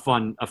a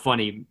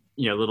funny,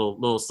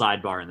 little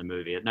sidebar in the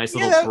movie. A nice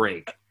little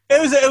break.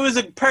 It was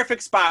a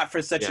perfect spot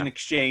for such an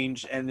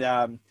exchange. And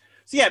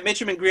so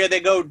Mitchum and Greer, they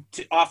go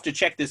off to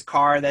check this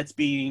car that's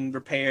being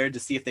repaired to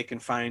see if they can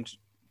find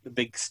the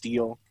big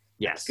steal.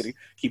 Yes, I'm gonna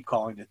keep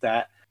calling it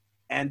that.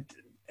 And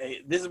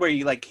this is where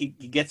he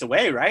gets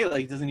away, right?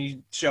 Like, doesn't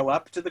he show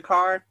up to the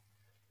car?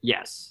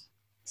 Yes.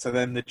 So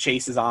then the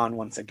chase is on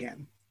once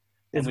again.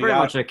 It's very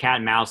much a cat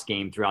and mouse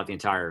game throughout the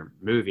entire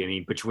movie. I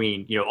mean,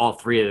 between all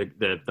three of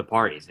the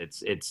parties, it's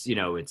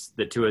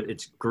the two.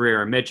 It's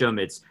Greer and Mitchum.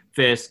 It's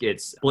Fisk.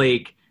 It's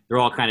Blake. They're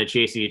all kind of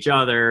chasing each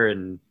other,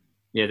 and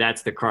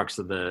that's the crux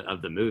of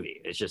the movie.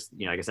 It's just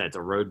like I said, it's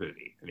a road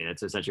movie. I mean,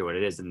 that's essentially what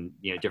it is, and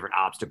different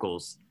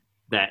obstacles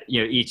that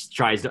each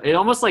tries to. It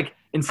almost like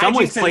in some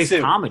ways plays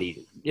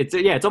comedy.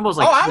 It's almost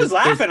like I was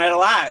laughing at a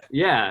lot.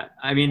 Yeah,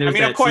 I mean,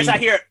 of course, I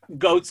hear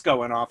goats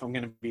going off. I'm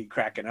going to be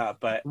cracking up,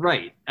 but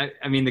right.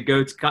 I mean, the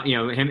goats.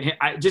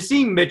 Just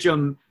seeing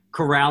Mitchum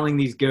corralling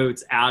these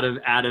goats out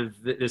of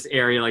this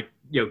area,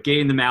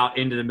 getting them out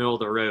into the middle of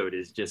the road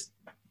is just.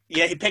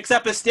 Yeah, he picks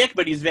up a stick,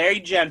 but he's very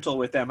gentle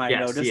with them. I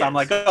noticed. I'm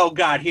like, oh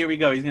God, here we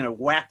go. He's going to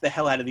whack the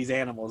hell out of these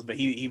animals, but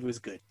he was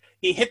good.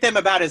 He hit them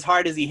about as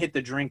hard as he hit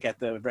the drink at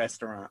the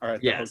restaurant or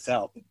at the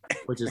hotel.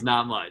 Which is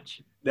not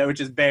much.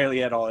 Which is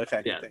barely at all, if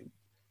anything. Yeah.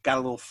 Got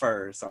a little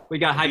fur or something. We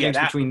got hijinks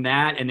between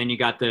that, and then you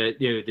got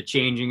the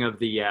changing of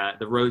the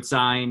road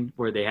sign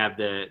where they have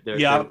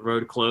the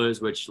road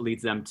closed, which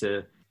leads them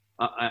to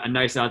a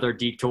nice other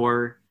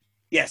detour.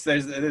 Yes,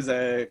 there's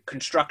a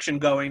construction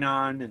going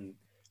on, and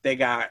they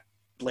got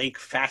Blake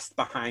fast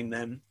behind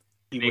them.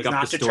 He was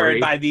not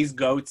deterred by these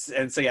goats,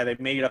 and so they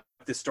made up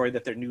the story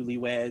that they're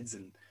newlyweds,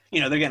 and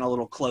they're getting a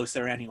little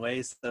closer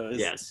anyways. So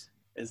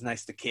it's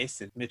nice to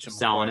kiss, and Mitchum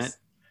selling it.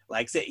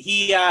 Likes it.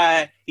 He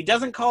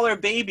doesn't call her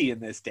baby in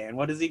this, Dan.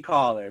 What does he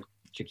call her?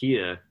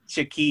 Chiquita.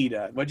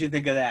 What'd you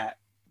think of that?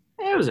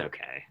 It was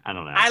okay. I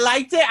don't know. I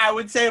liked it. I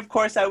would say, of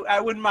course, I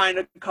wouldn't mind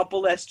a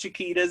couple less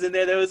Chiquitas in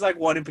there. There was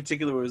one in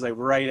particular where it was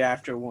right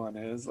after one.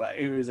 It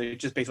was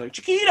just basically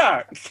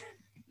Chiquita.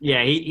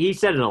 Yeah, he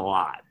said it a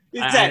lot. He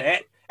said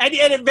it. And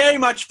it very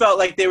much felt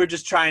like they were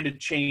just trying to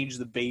change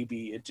the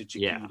baby into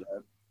Chiquita. Yeah.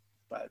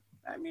 But,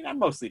 I mean, I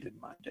mostly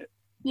didn't mind it.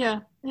 Yeah,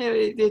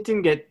 it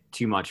didn't get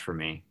too much for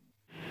me.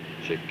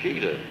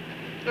 Chiquita.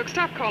 Look,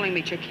 stop calling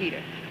me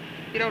Chiquita.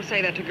 You don't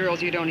say that to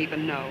girls you don't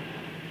even know.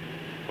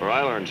 Where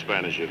I learned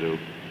Spanish, you do.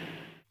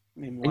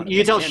 You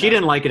can tell she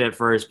didn't like it at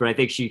first, but I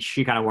think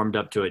she kind of warmed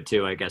up to it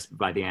too, I guess,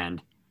 by the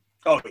end.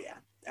 Oh, yeah,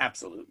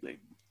 absolutely.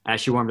 As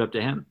she warmed up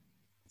to him.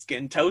 It's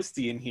getting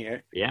toasty in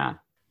here. Yeah.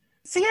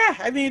 So,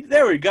 I mean,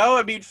 there we go.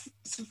 I mean,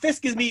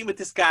 Fisk is meeting with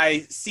this guy,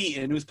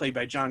 Seaton, who's played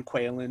by John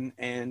Quaylen,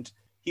 and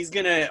he's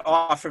going to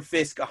offer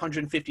Fisk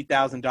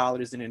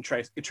 $150,000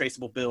 in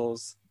traceable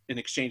bills in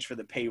exchange for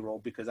the payroll,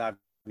 because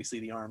obviously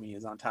the Army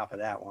is on top of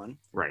that one.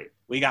 Right.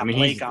 We got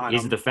Blake on him.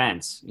 He's the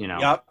defense,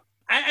 Yep.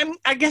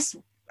 I guess,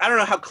 I don't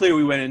know how clear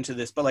we went into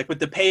this, but with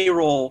the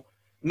payroll,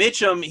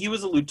 Mitchum, he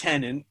was a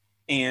lieutenant,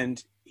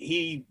 and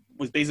he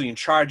was basically in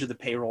charge of the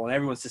payroll, and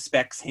everyone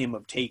suspects him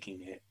of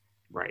taking it.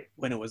 Right.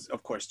 When it was,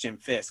 of course, Jim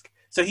Fisk.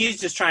 So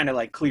he's just trying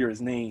to clear his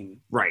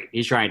name. Right.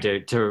 He's trying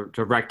to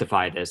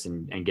rectify this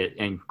and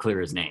clear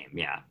his name.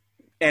 Yeah.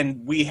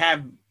 And we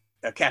have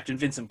Captain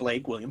Vincent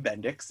Blake, William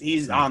Bendix.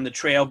 He's on the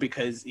trail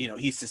because,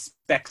 he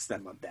suspects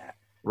them of that.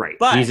 Right.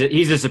 But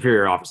he's a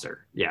superior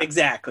officer. Yeah.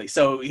 Exactly.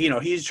 So,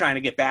 he's trying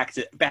to get back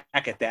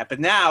at that. But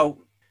now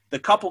the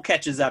couple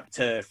catches up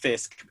to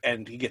Fisk,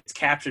 and he gets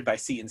captured by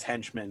Seaton's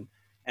henchmen,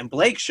 and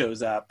Blake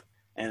shows up,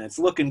 and it's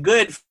looking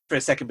good for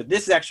a second, but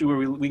this is actually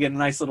where we get a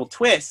nice little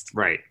twist.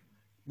 Right.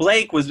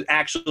 Blake was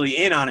actually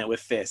in on it with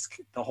Fisk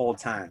the whole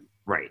time.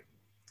 Right.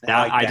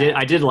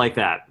 I did like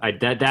that.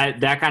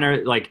 That kind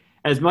of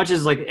as much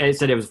as I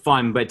said, it was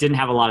fun, but didn't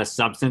have a lot of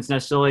substance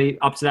necessarily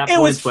up to that point.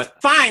 It was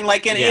fine.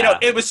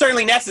 It was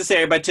certainly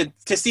necessary, but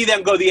to see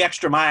them go the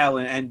extra mile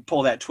and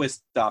pull that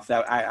twist off,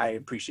 that I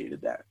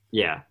appreciated that.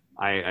 Yeah.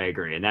 I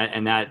agree, and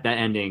that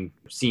ending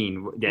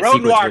scene.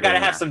 Road Noir got to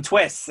have some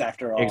twists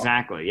after all.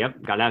 Exactly.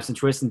 Yep. Got to have some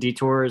twists and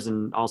detours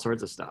and all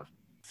sorts of stuff.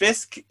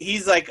 Fisk,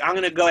 he's like, I'm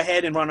gonna go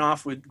ahead and run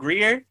off with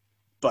Greer,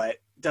 but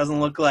doesn't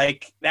look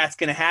like that's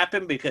gonna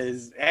happen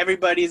because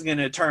everybody's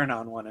gonna turn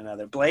on one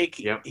another. Blake,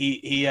 yep.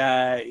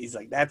 He's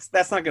like,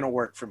 that's not gonna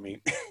work for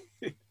me.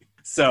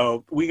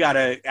 So we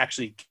gotta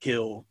actually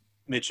kill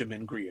Mitchum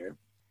and Greer,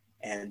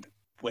 and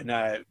when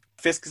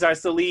Fisk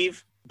starts to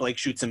leave, Blake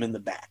shoots him in the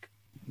back.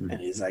 And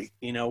he's like,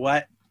 you know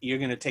what? You're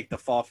going to take the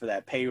fall for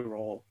that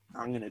payroll.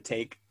 I'm going to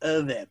take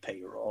that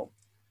payroll.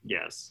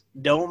 Yes.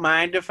 Don't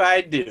mind if I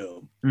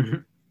do.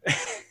 Mm-hmm.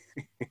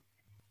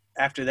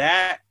 After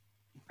that,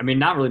 I mean,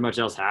 not really much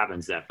else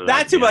happens after that.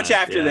 Not too much honest.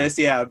 after this,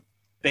 yeah.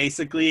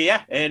 Basically,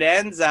 yeah, it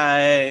ends.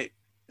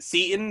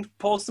 Seaton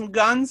pulls some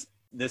guns.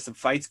 There's some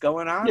fights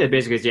going on. Yeah,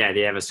 basically, yeah,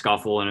 they have a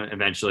scuffle, and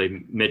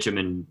eventually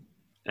Mitchum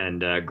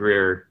and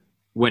Greer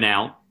win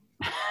out,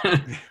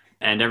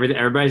 and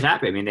everybody's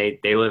happy. I mean,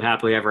 they live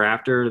happily ever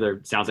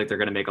after. Sounds like they're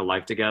going to make a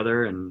life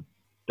together, and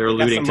they're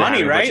alluding to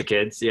having a bunch of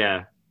kids.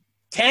 Yeah,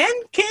 10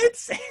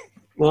 kids.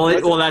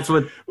 Well, that's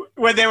what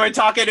when they were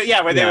talking.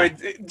 Yeah, when they were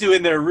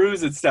doing their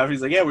ruse and stuff.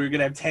 He's like, "Yeah, we were going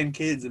to have 10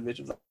 kids," and Mitch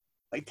was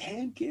like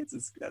 10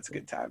 kids. That's a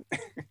good time.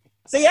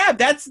 So yeah,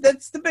 that's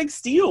the big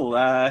steal.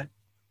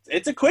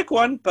 It's a quick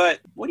one, but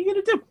what are you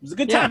gonna do? It was a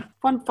good time.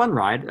 Fun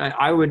ride.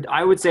 I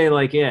would say,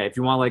 like, yeah, if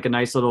you want like a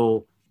nice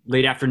little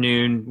late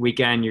afternoon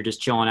weekend, you're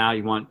just chilling out,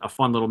 you want a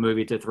fun little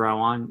movie to throw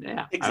on.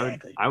 Yeah,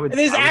 exactly. I would. And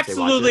there's I would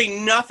absolutely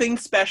nothing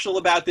special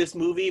about this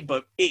movie,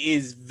 but it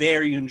is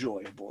very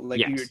enjoyable.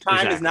 Like your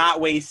time is not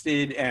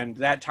wasted, and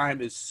that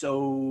time is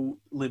so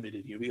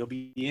limited. You'll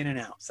be in and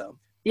out. So.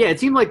 Yeah,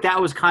 it seemed like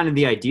that was kind of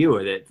the idea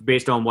with it,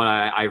 based on what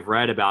I've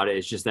read about it.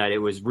 It's just that it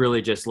was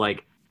really just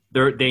like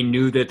they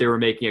knew that they were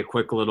making a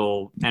quick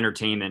little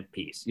entertainment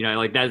piece. You know,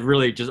 like that's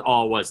really just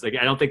all it was. Like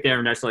I don't think they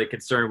were necessarily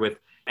concerned with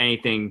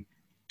anything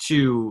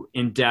too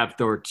in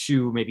depth or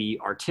too maybe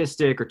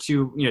artistic or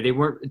too. You know, they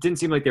weren't. It didn't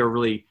seem like they were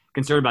really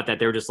concerned about that.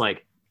 They were just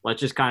like,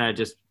 let's just kind of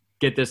just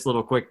get this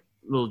quick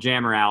little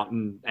jammer out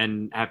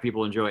and have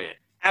people enjoy it.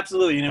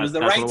 Absolutely, and it was the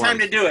right time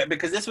to do it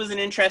because this was an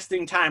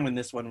interesting time when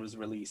this one was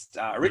released.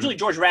 Originally,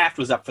 George Raft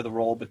was up for the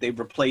role, but they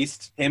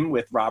replaced him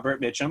with Robert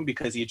Mitchum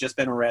because he had just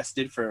been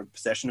arrested for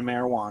possession of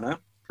marijuana.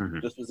 Mm-hmm.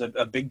 This was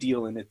a big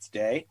deal in its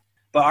day.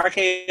 But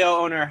RKO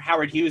owner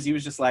Howard Hughes, he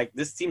was just like,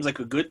 this seems like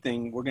a good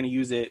thing. We're going to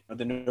use it,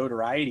 the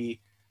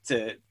notoriety,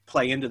 to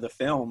play into the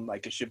film.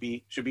 Like, it should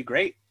be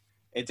great.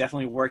 It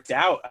definitely worked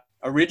out.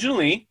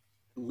 Originally,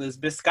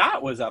 Lisbeth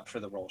Scott was up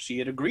for the role. She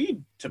had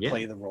agreed to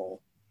play the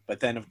role. But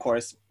then, of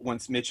course,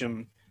 once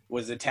Mitchum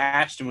was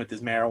attached and with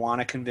his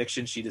marijuana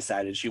conviction, she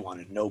decided she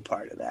wanted no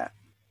part of that.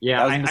 Yeah,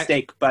 that was a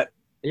mistake. But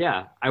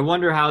yeah, I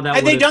wonder how that.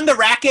 Had they done The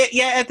Racket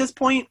yet at this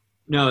point?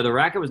 No, The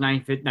Racket was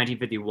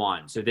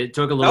 1951, so it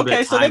took a little bit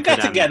of time. Okay, so they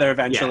got together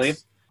eventually.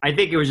 Yes. I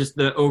think it was just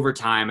the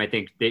overtime. I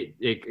think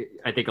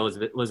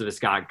Elizabeth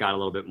Scott got a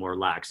little bit more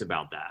lax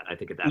about that. I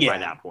think by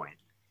that point,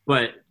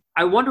 but.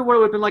 I wonder what it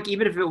would have been like,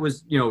 even if it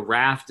was,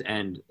 Raft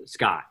and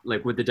Scott,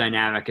 like with the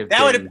dynamic of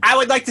I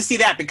would like to see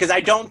that because I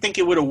don't think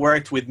it would have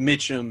worked with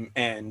Mitchum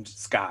and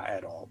Scott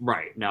at all.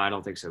 Right. No, I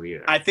don't think so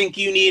either. I think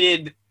you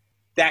needed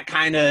that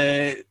kind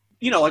of,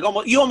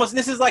 like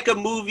this is like a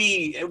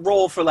movie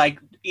role for like,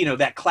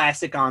 that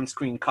classic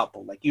on-screen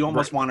couple. Like you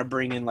almost want to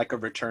bring in like a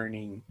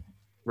returning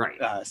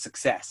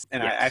success.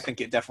 And I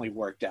think it definitely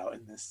worked out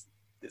in this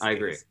I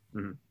agree.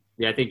 Mm-hmm.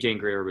 Yeah, I think Jane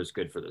Greer was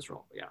good for this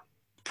role. Yeah.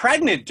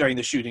 Pregnant during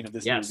the shooting of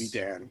this movie,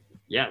 Darren.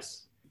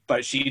 Yes.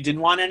 But she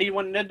didn't want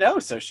anyone to know,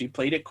 so she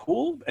played it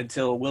cool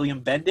until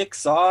William Bendix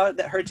saw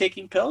that her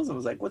taking pills and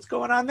was like, what's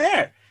going on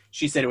there?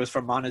 She said it was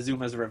from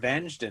Montezuma's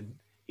Revenge, and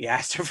he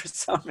asked her for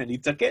some, and he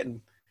took it,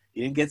 and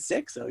he didn't get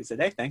sick. So he said,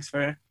 hey, thanks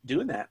for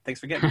doing that. Thanks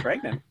for getting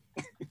pregnant.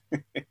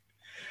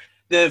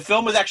 The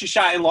film was actually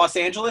shot in Los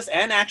Angeles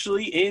and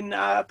actually in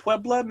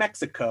Puebla,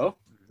 Mexico.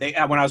 When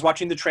I was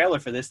watching the trailer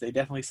for this, they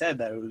definitely said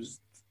that it was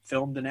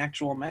filmed in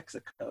actual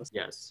Mexico.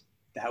 Yes.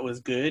 That was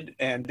good,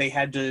 and they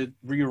had to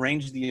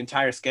rearrange the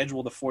entire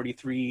schedule, the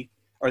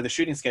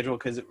shooting schedule,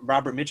 because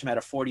Robert Mitchum had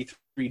a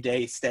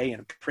 43-day stay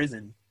in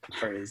prison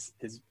for his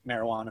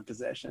marijuana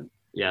possession.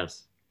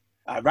 Yes.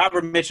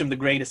 Robert Mitchum, the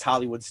greatest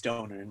Hollywood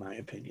stoner, in my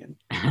opinion.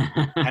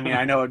 I mean,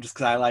 I know just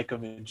because I like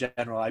him in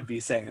general, I'd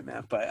be saying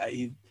that, but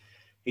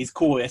he's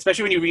cool,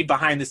 especially when you read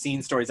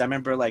behind-the-scenes stories. I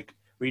remember, like,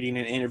 reading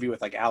an interview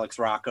with, like, Alex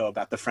Rocco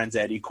about the Friends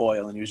of Eddie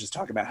Coyle, and he was just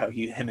talking about how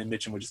him and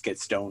Mitchum would just get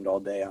stoned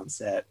all day on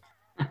set.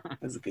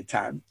 It was a good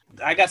time.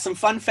 I got some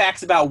fun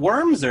facts about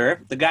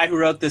Wormser, the guy who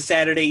wrote the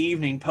Saturday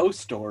Evening Post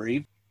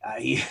story.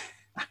 I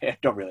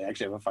don't really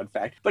actually have a fun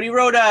fact, but he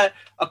wrote a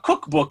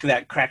cookbook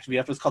that cracked me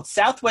up. It was called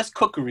Southwest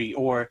Cookery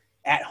or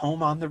At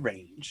Home on the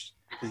Range,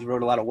 because he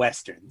wrote a lot of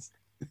Westerns.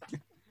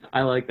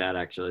 I like that,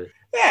 actually.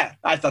 Yeah,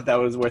 I thought that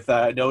was worth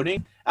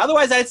noting.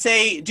 Otherwise, I'd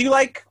say, do you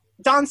like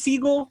Don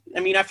Siegel? I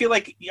mean, I feel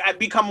like I've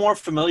become more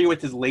familiar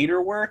with his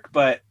later work,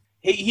 but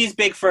he's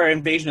big for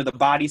Invasion of the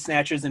Body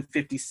Snatchers in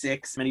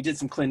 56. I mean, he did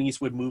some Clint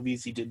Eastwood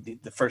movies. He did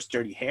the first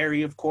Dirty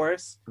Harry, of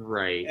course.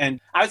 Right.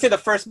 And I would say the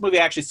first movie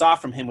I actually saw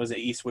from him was the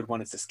Eastwood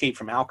one. It's Escape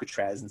from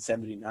Alcatraz in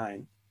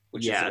 79.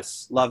 Which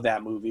love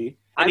that movie.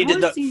 And he did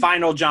the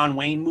final John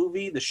Wayne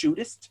movie, The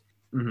Shootist,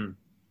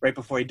 right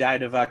before he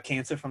died of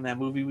cancer from that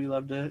movie we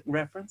love to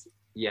reference.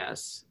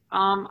 Yes.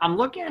 I'm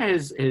looking at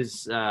his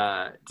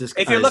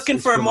if you're looking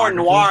for more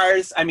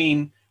noirs, I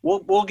mean,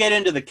 We'll get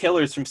into The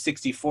Killers from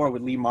 64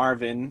 with Lee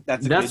Marvin.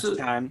 That's a good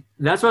time.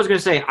 That's what I was going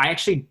to say. I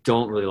actually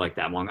don't really like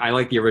that one. I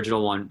like the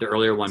original one, the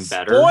earlier one,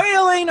 better.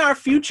 Spoiling our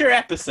future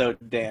episode,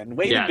 Dan.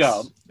 Way to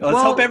go.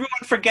 Let's hope everyone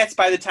forgets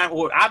by the time.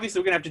 Well, obviously,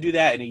 we're going to have to do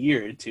that in a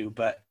year or two,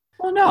 but...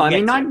 Well, no, I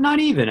mean, not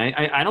even.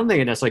 I don't think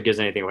it necessarily gives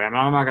anything away. I'm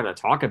not going to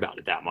talk about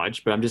it that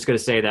much, but I'm just going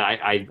to say that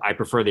I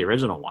prefer the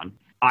original one.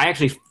 I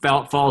actually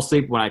fall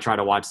asleep when I try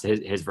to watch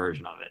his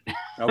version of it.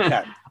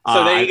 Okay.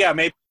 So there you go.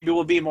 Maybe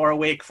we'll be more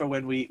awake for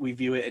when we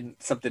view it and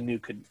something new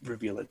could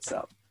reveal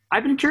itself.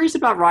 I've been curious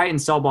about Riot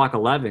and Cell Block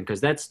 11 because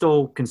that's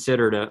still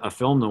considered a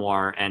film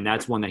noir, and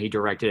that's one that he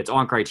directed. It's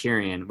on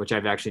Criterion, which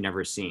I've actually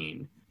never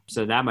seen.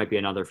 So that might be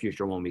another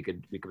future one we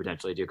could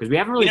potentially do because we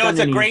haven't really. It's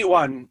a great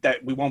one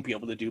that we won't be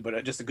able to do,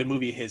 but just a good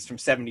movie of his from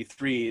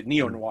 '73,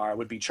 neo noir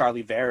would be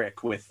Charlie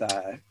Varick with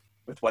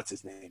what's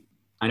his name?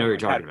 I know what you're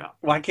talking about.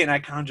 Why can't I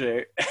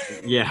conjure?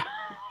 Yeah.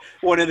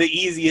 One of the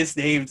easiest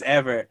names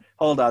ever.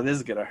 Hold on, this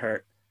is gonna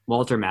hurt.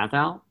 Walter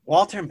Matthau.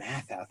 Walter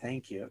Matthau,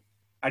 thank you.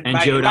 And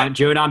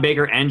Joe Don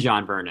Baker and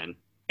John Vernon.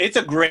 It's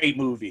a great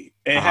movie.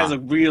 It has a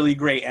really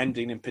great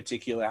ending in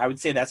particular. I would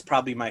say that's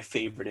probably my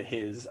favorite of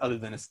his, other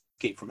than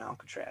Escape from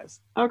Alcatraz.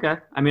 Okay.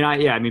 I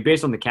mean,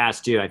 based on the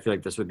cast too, I feel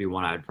like this would be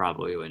one I would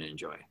probably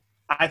enjoy.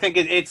 I think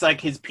it's like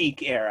his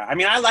peak era. I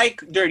mean, I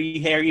like Dirty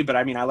Harry, but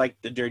I like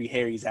the Dirty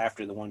Harrys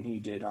after the one he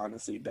did,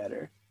 honestly,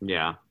 better.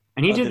 Yeah.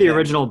 And he did the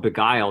original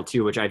Beguile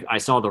too, which I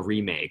saw the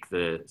remake,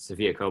 the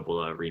Sofia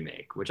Coppola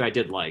remake, which I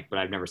did like, but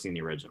I've never seen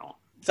the original.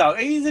 So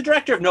he's a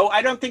director of note.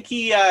 I don't think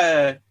he's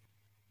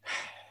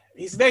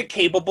very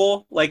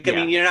capable. Like, I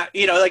mean, you're not,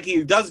 like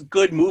he does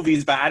good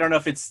movies, but I don't know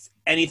if it's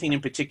anything in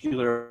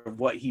particular of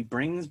what he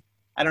brings.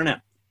 I don't know.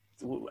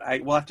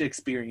 We'll have to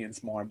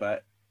experience more,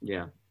 but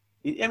yeah.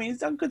 I mean, he's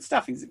done good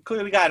stuff. He's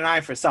clearly got an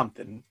eye for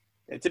something.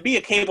 To be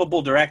a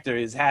capable director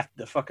is half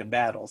the fucking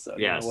battle. So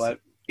yes, you know what?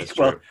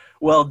 Well,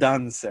 well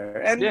done,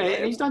 sir. And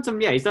he's done some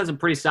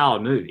pretty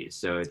solid movies.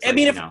 So it's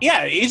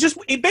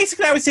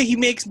basically I would say he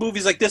makes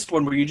movies like this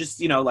one where you just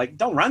like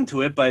don't run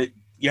to it, but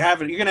you're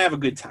gonna have a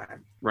good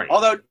time. Right.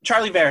 Although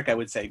Charlie Varick, I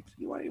would say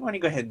you want to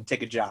go ahead and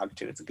take a jog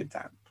too. It's a good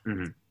time.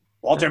 Mm-hmm.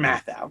 Walter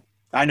Matthau,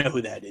 I know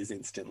who that is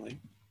instantly.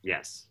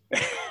 Yes.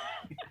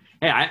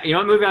 Hey,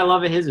 what movie I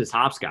love of his is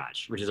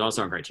Hopscotch, which is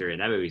also on Criterion.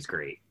 That movie's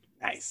great.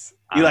 Nice.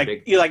 You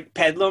like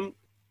Bedlam?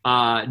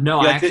 No,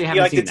 I actually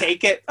haven't seen that.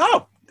 Take It?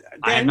 Oh,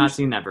 I have not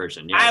seen that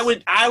version. Yes.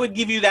 I would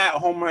give you that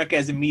homework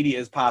as immediate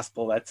as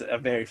possible. That's a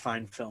very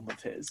fine film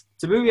of his.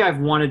 It's a movie I've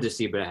wanted to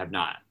see, but I have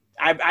not.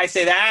 I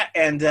say that,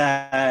 and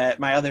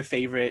my other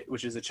favorite,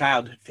 which is a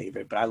childhood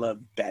favorite, but I love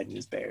Bad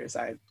News Bears.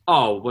 That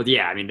one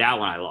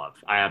I love.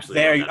 I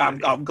absolutely love that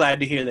movie. I'm glad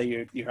to hear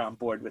that you're on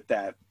board with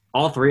that.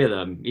 All three of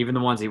them, even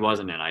the ones he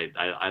wasn't in,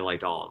 I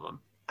liked all of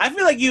them. I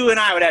feel like you and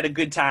I would have had a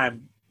good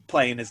time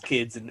playing as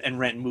kids and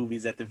renting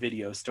movies at the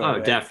video store. Oh,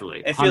 right?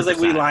 Definitely. It feels 100%. Like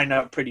we lined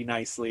up pretty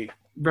nicely.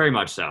 Very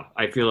much so.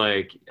 I feel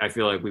like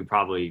we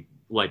probably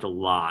liked a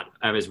lot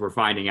as we're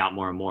finding out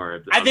more and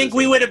more. I think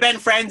we would have been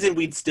friends and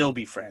we'd still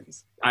be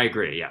friends. I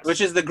agree, yes.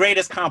 Which is the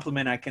greatest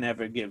compliment I can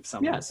ever give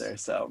someone, sir.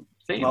 So,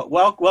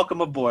 well,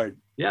 welcome aboard.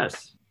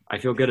 Yes, I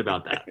feel good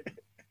about that.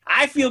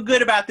 I feel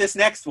good about this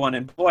next one,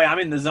 and boy, I'm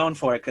in the zone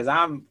for it because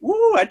I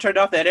turned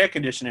off that air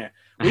conditioner.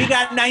 We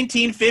got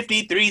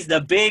 1953's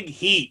The Big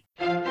Heat.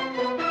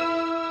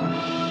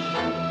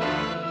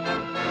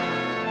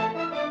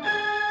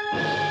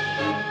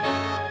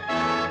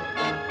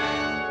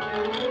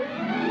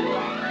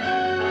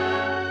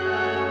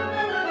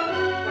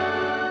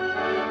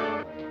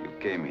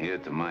 Came here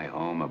to my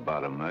home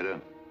about a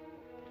murder?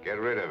 Get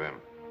rid of him.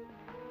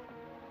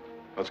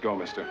 Let's go,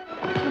 mister.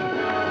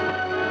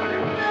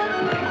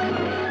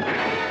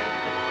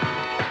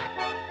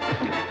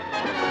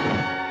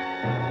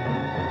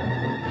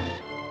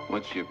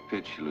 What's your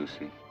pitch,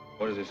 Lucy?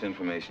 What is this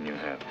information you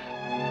have?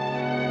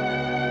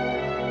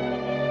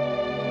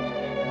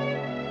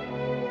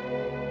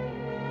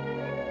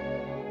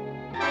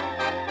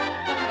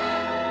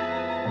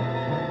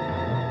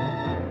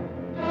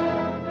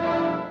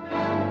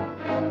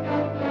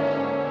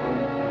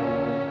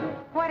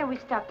 We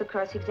stopped the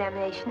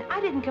cross-examination.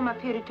 I didn't come up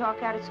here to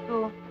talk out of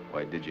school.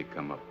 Why did you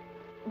come up?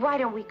 Why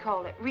don't we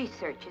call it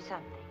research or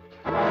something?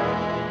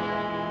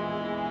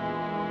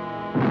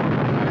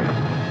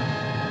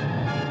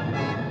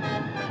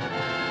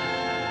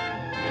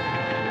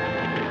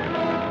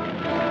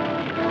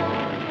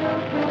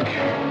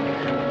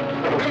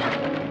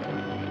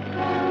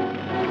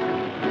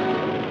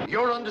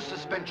 You're under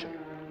suspension.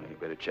 Well, you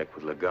better check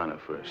with Lagana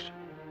first.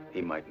 He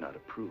might not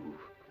approve.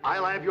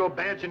 I'll have your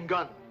badge and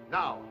gun,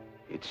 now.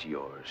 It's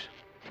yours.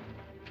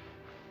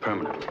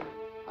 Permanently.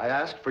 I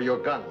asked for your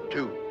gun,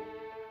 too.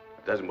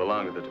 It doesn't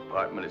belong to the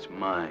department, it's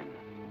mine.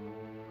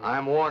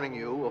 I'm warning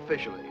you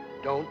officially.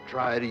 Don't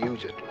try to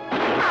use it.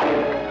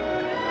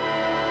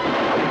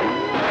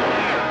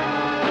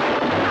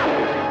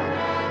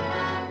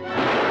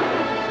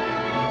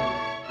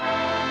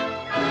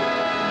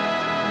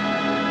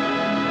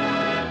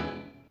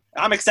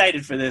 I'm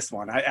excited for this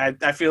one.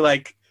 I feel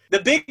like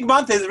the big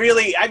month is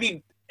really,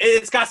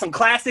 it's got some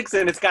classics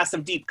and it's got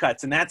some deep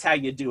cuts, and that's how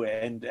you do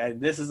it. And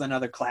this is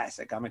another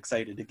classic I'm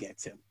excited to get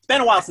to. It's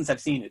been a while since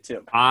I've seen it,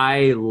 too.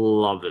 I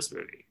love this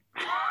movie.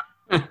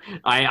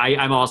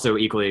 I'm also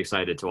equally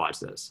excited to watch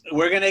this.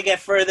 We're going to get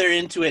further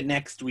into it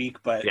next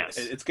week, but yes.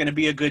 It's going to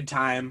be a good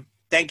time.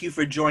 Thank you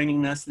for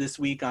joining us this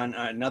week on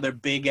another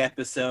big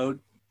episode.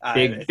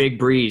 Big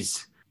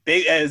breeze.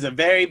 It was a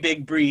very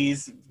big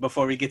breeze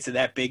before we get to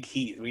that big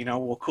heat. You know,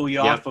 we'll cool you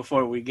off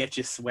before we get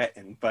you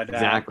sweating. But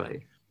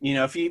exactly. You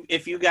know,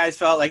 if you guys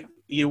felt like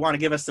you want to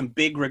give us some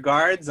big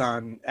regards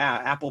on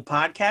Apple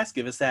Podcasts,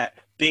 give us that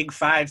big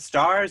 5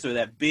 stars or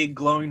that big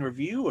glowing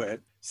review, or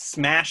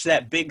smash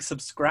that big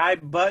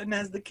subscribe button,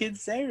 as the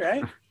kids say,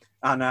 right?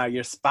 On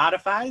your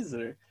Spotify's,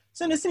 or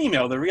send us an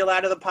email,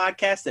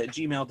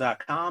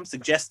 therealoutofthepodcast@gmail.com.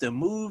 Suggest a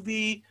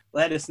movie.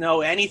 Let us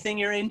know anything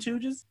you're into.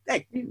 Just,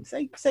 hey,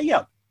 say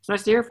yo. It's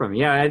nice to hear from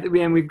you. Yeah,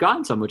 and we've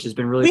gotten some, which has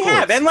been really cool. We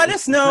have, and let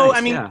us know. Nice,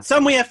 I mean,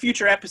 some we have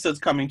future episodes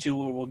coming to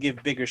where we'll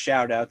give bigger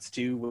shout-outs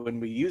to when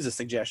we use a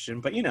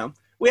suggestion. But, you know,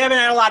 we haven't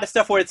had a lot of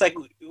stuff where it's like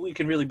we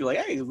can really be like,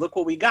 hey, look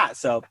what we got.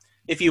 So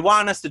if you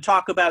want us to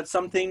talk about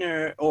something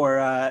or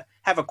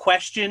have a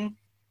question,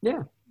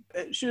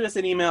 shoot us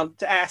an email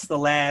to Ask the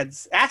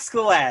Lads. Ask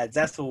the Lads,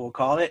 that's what we'll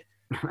call it.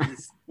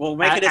 We'll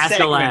make it a Ask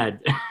segment. a lad.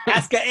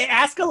 Ask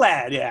a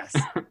lad, yes.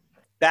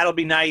 That'll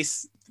be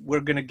nice. We're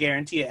going to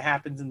guarantee it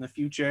happens in the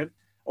future,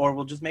 or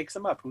we'll just make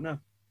some up. Who knows?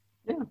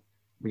 Yeah.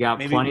 We got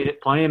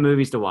plenty of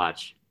movies to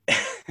watch.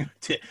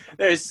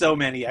 There's so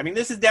many. I mean,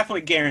 this is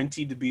definitely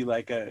guaranteed to be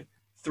like a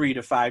 3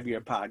 to 5 year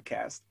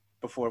podcast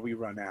before we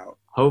run out.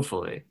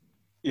 Hopefully.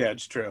 Yeah,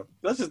 it's true.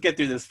 Let's just get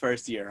through this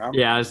first year. Huh?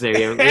 Yeah, I was saying,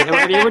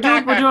 we're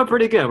doing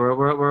pretty good.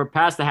 We're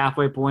past the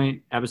halfway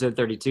point, episode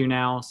 32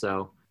 now.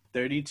 So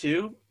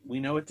 32,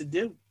 we know what to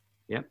do.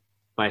 Yep.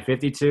 By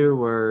 52,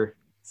 we're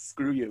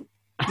screw you.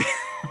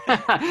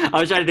 I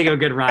was trying to think of a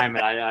good rhyme,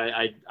 and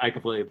I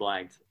completely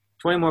blanked.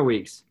 20 more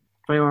weeks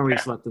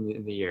left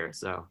in the year,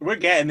 so we're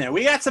getting there.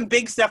 We got some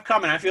big stuff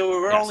coming. I feel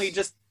we're only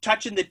just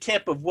touching the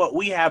tip of what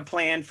we have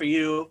planned for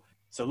you,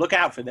 so look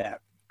out for that.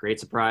 Great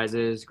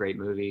surprises, great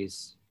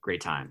movies,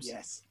 great times.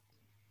 Yes.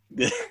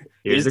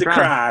 Here's the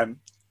crime.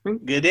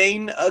 Good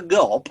ain't a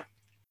gulp.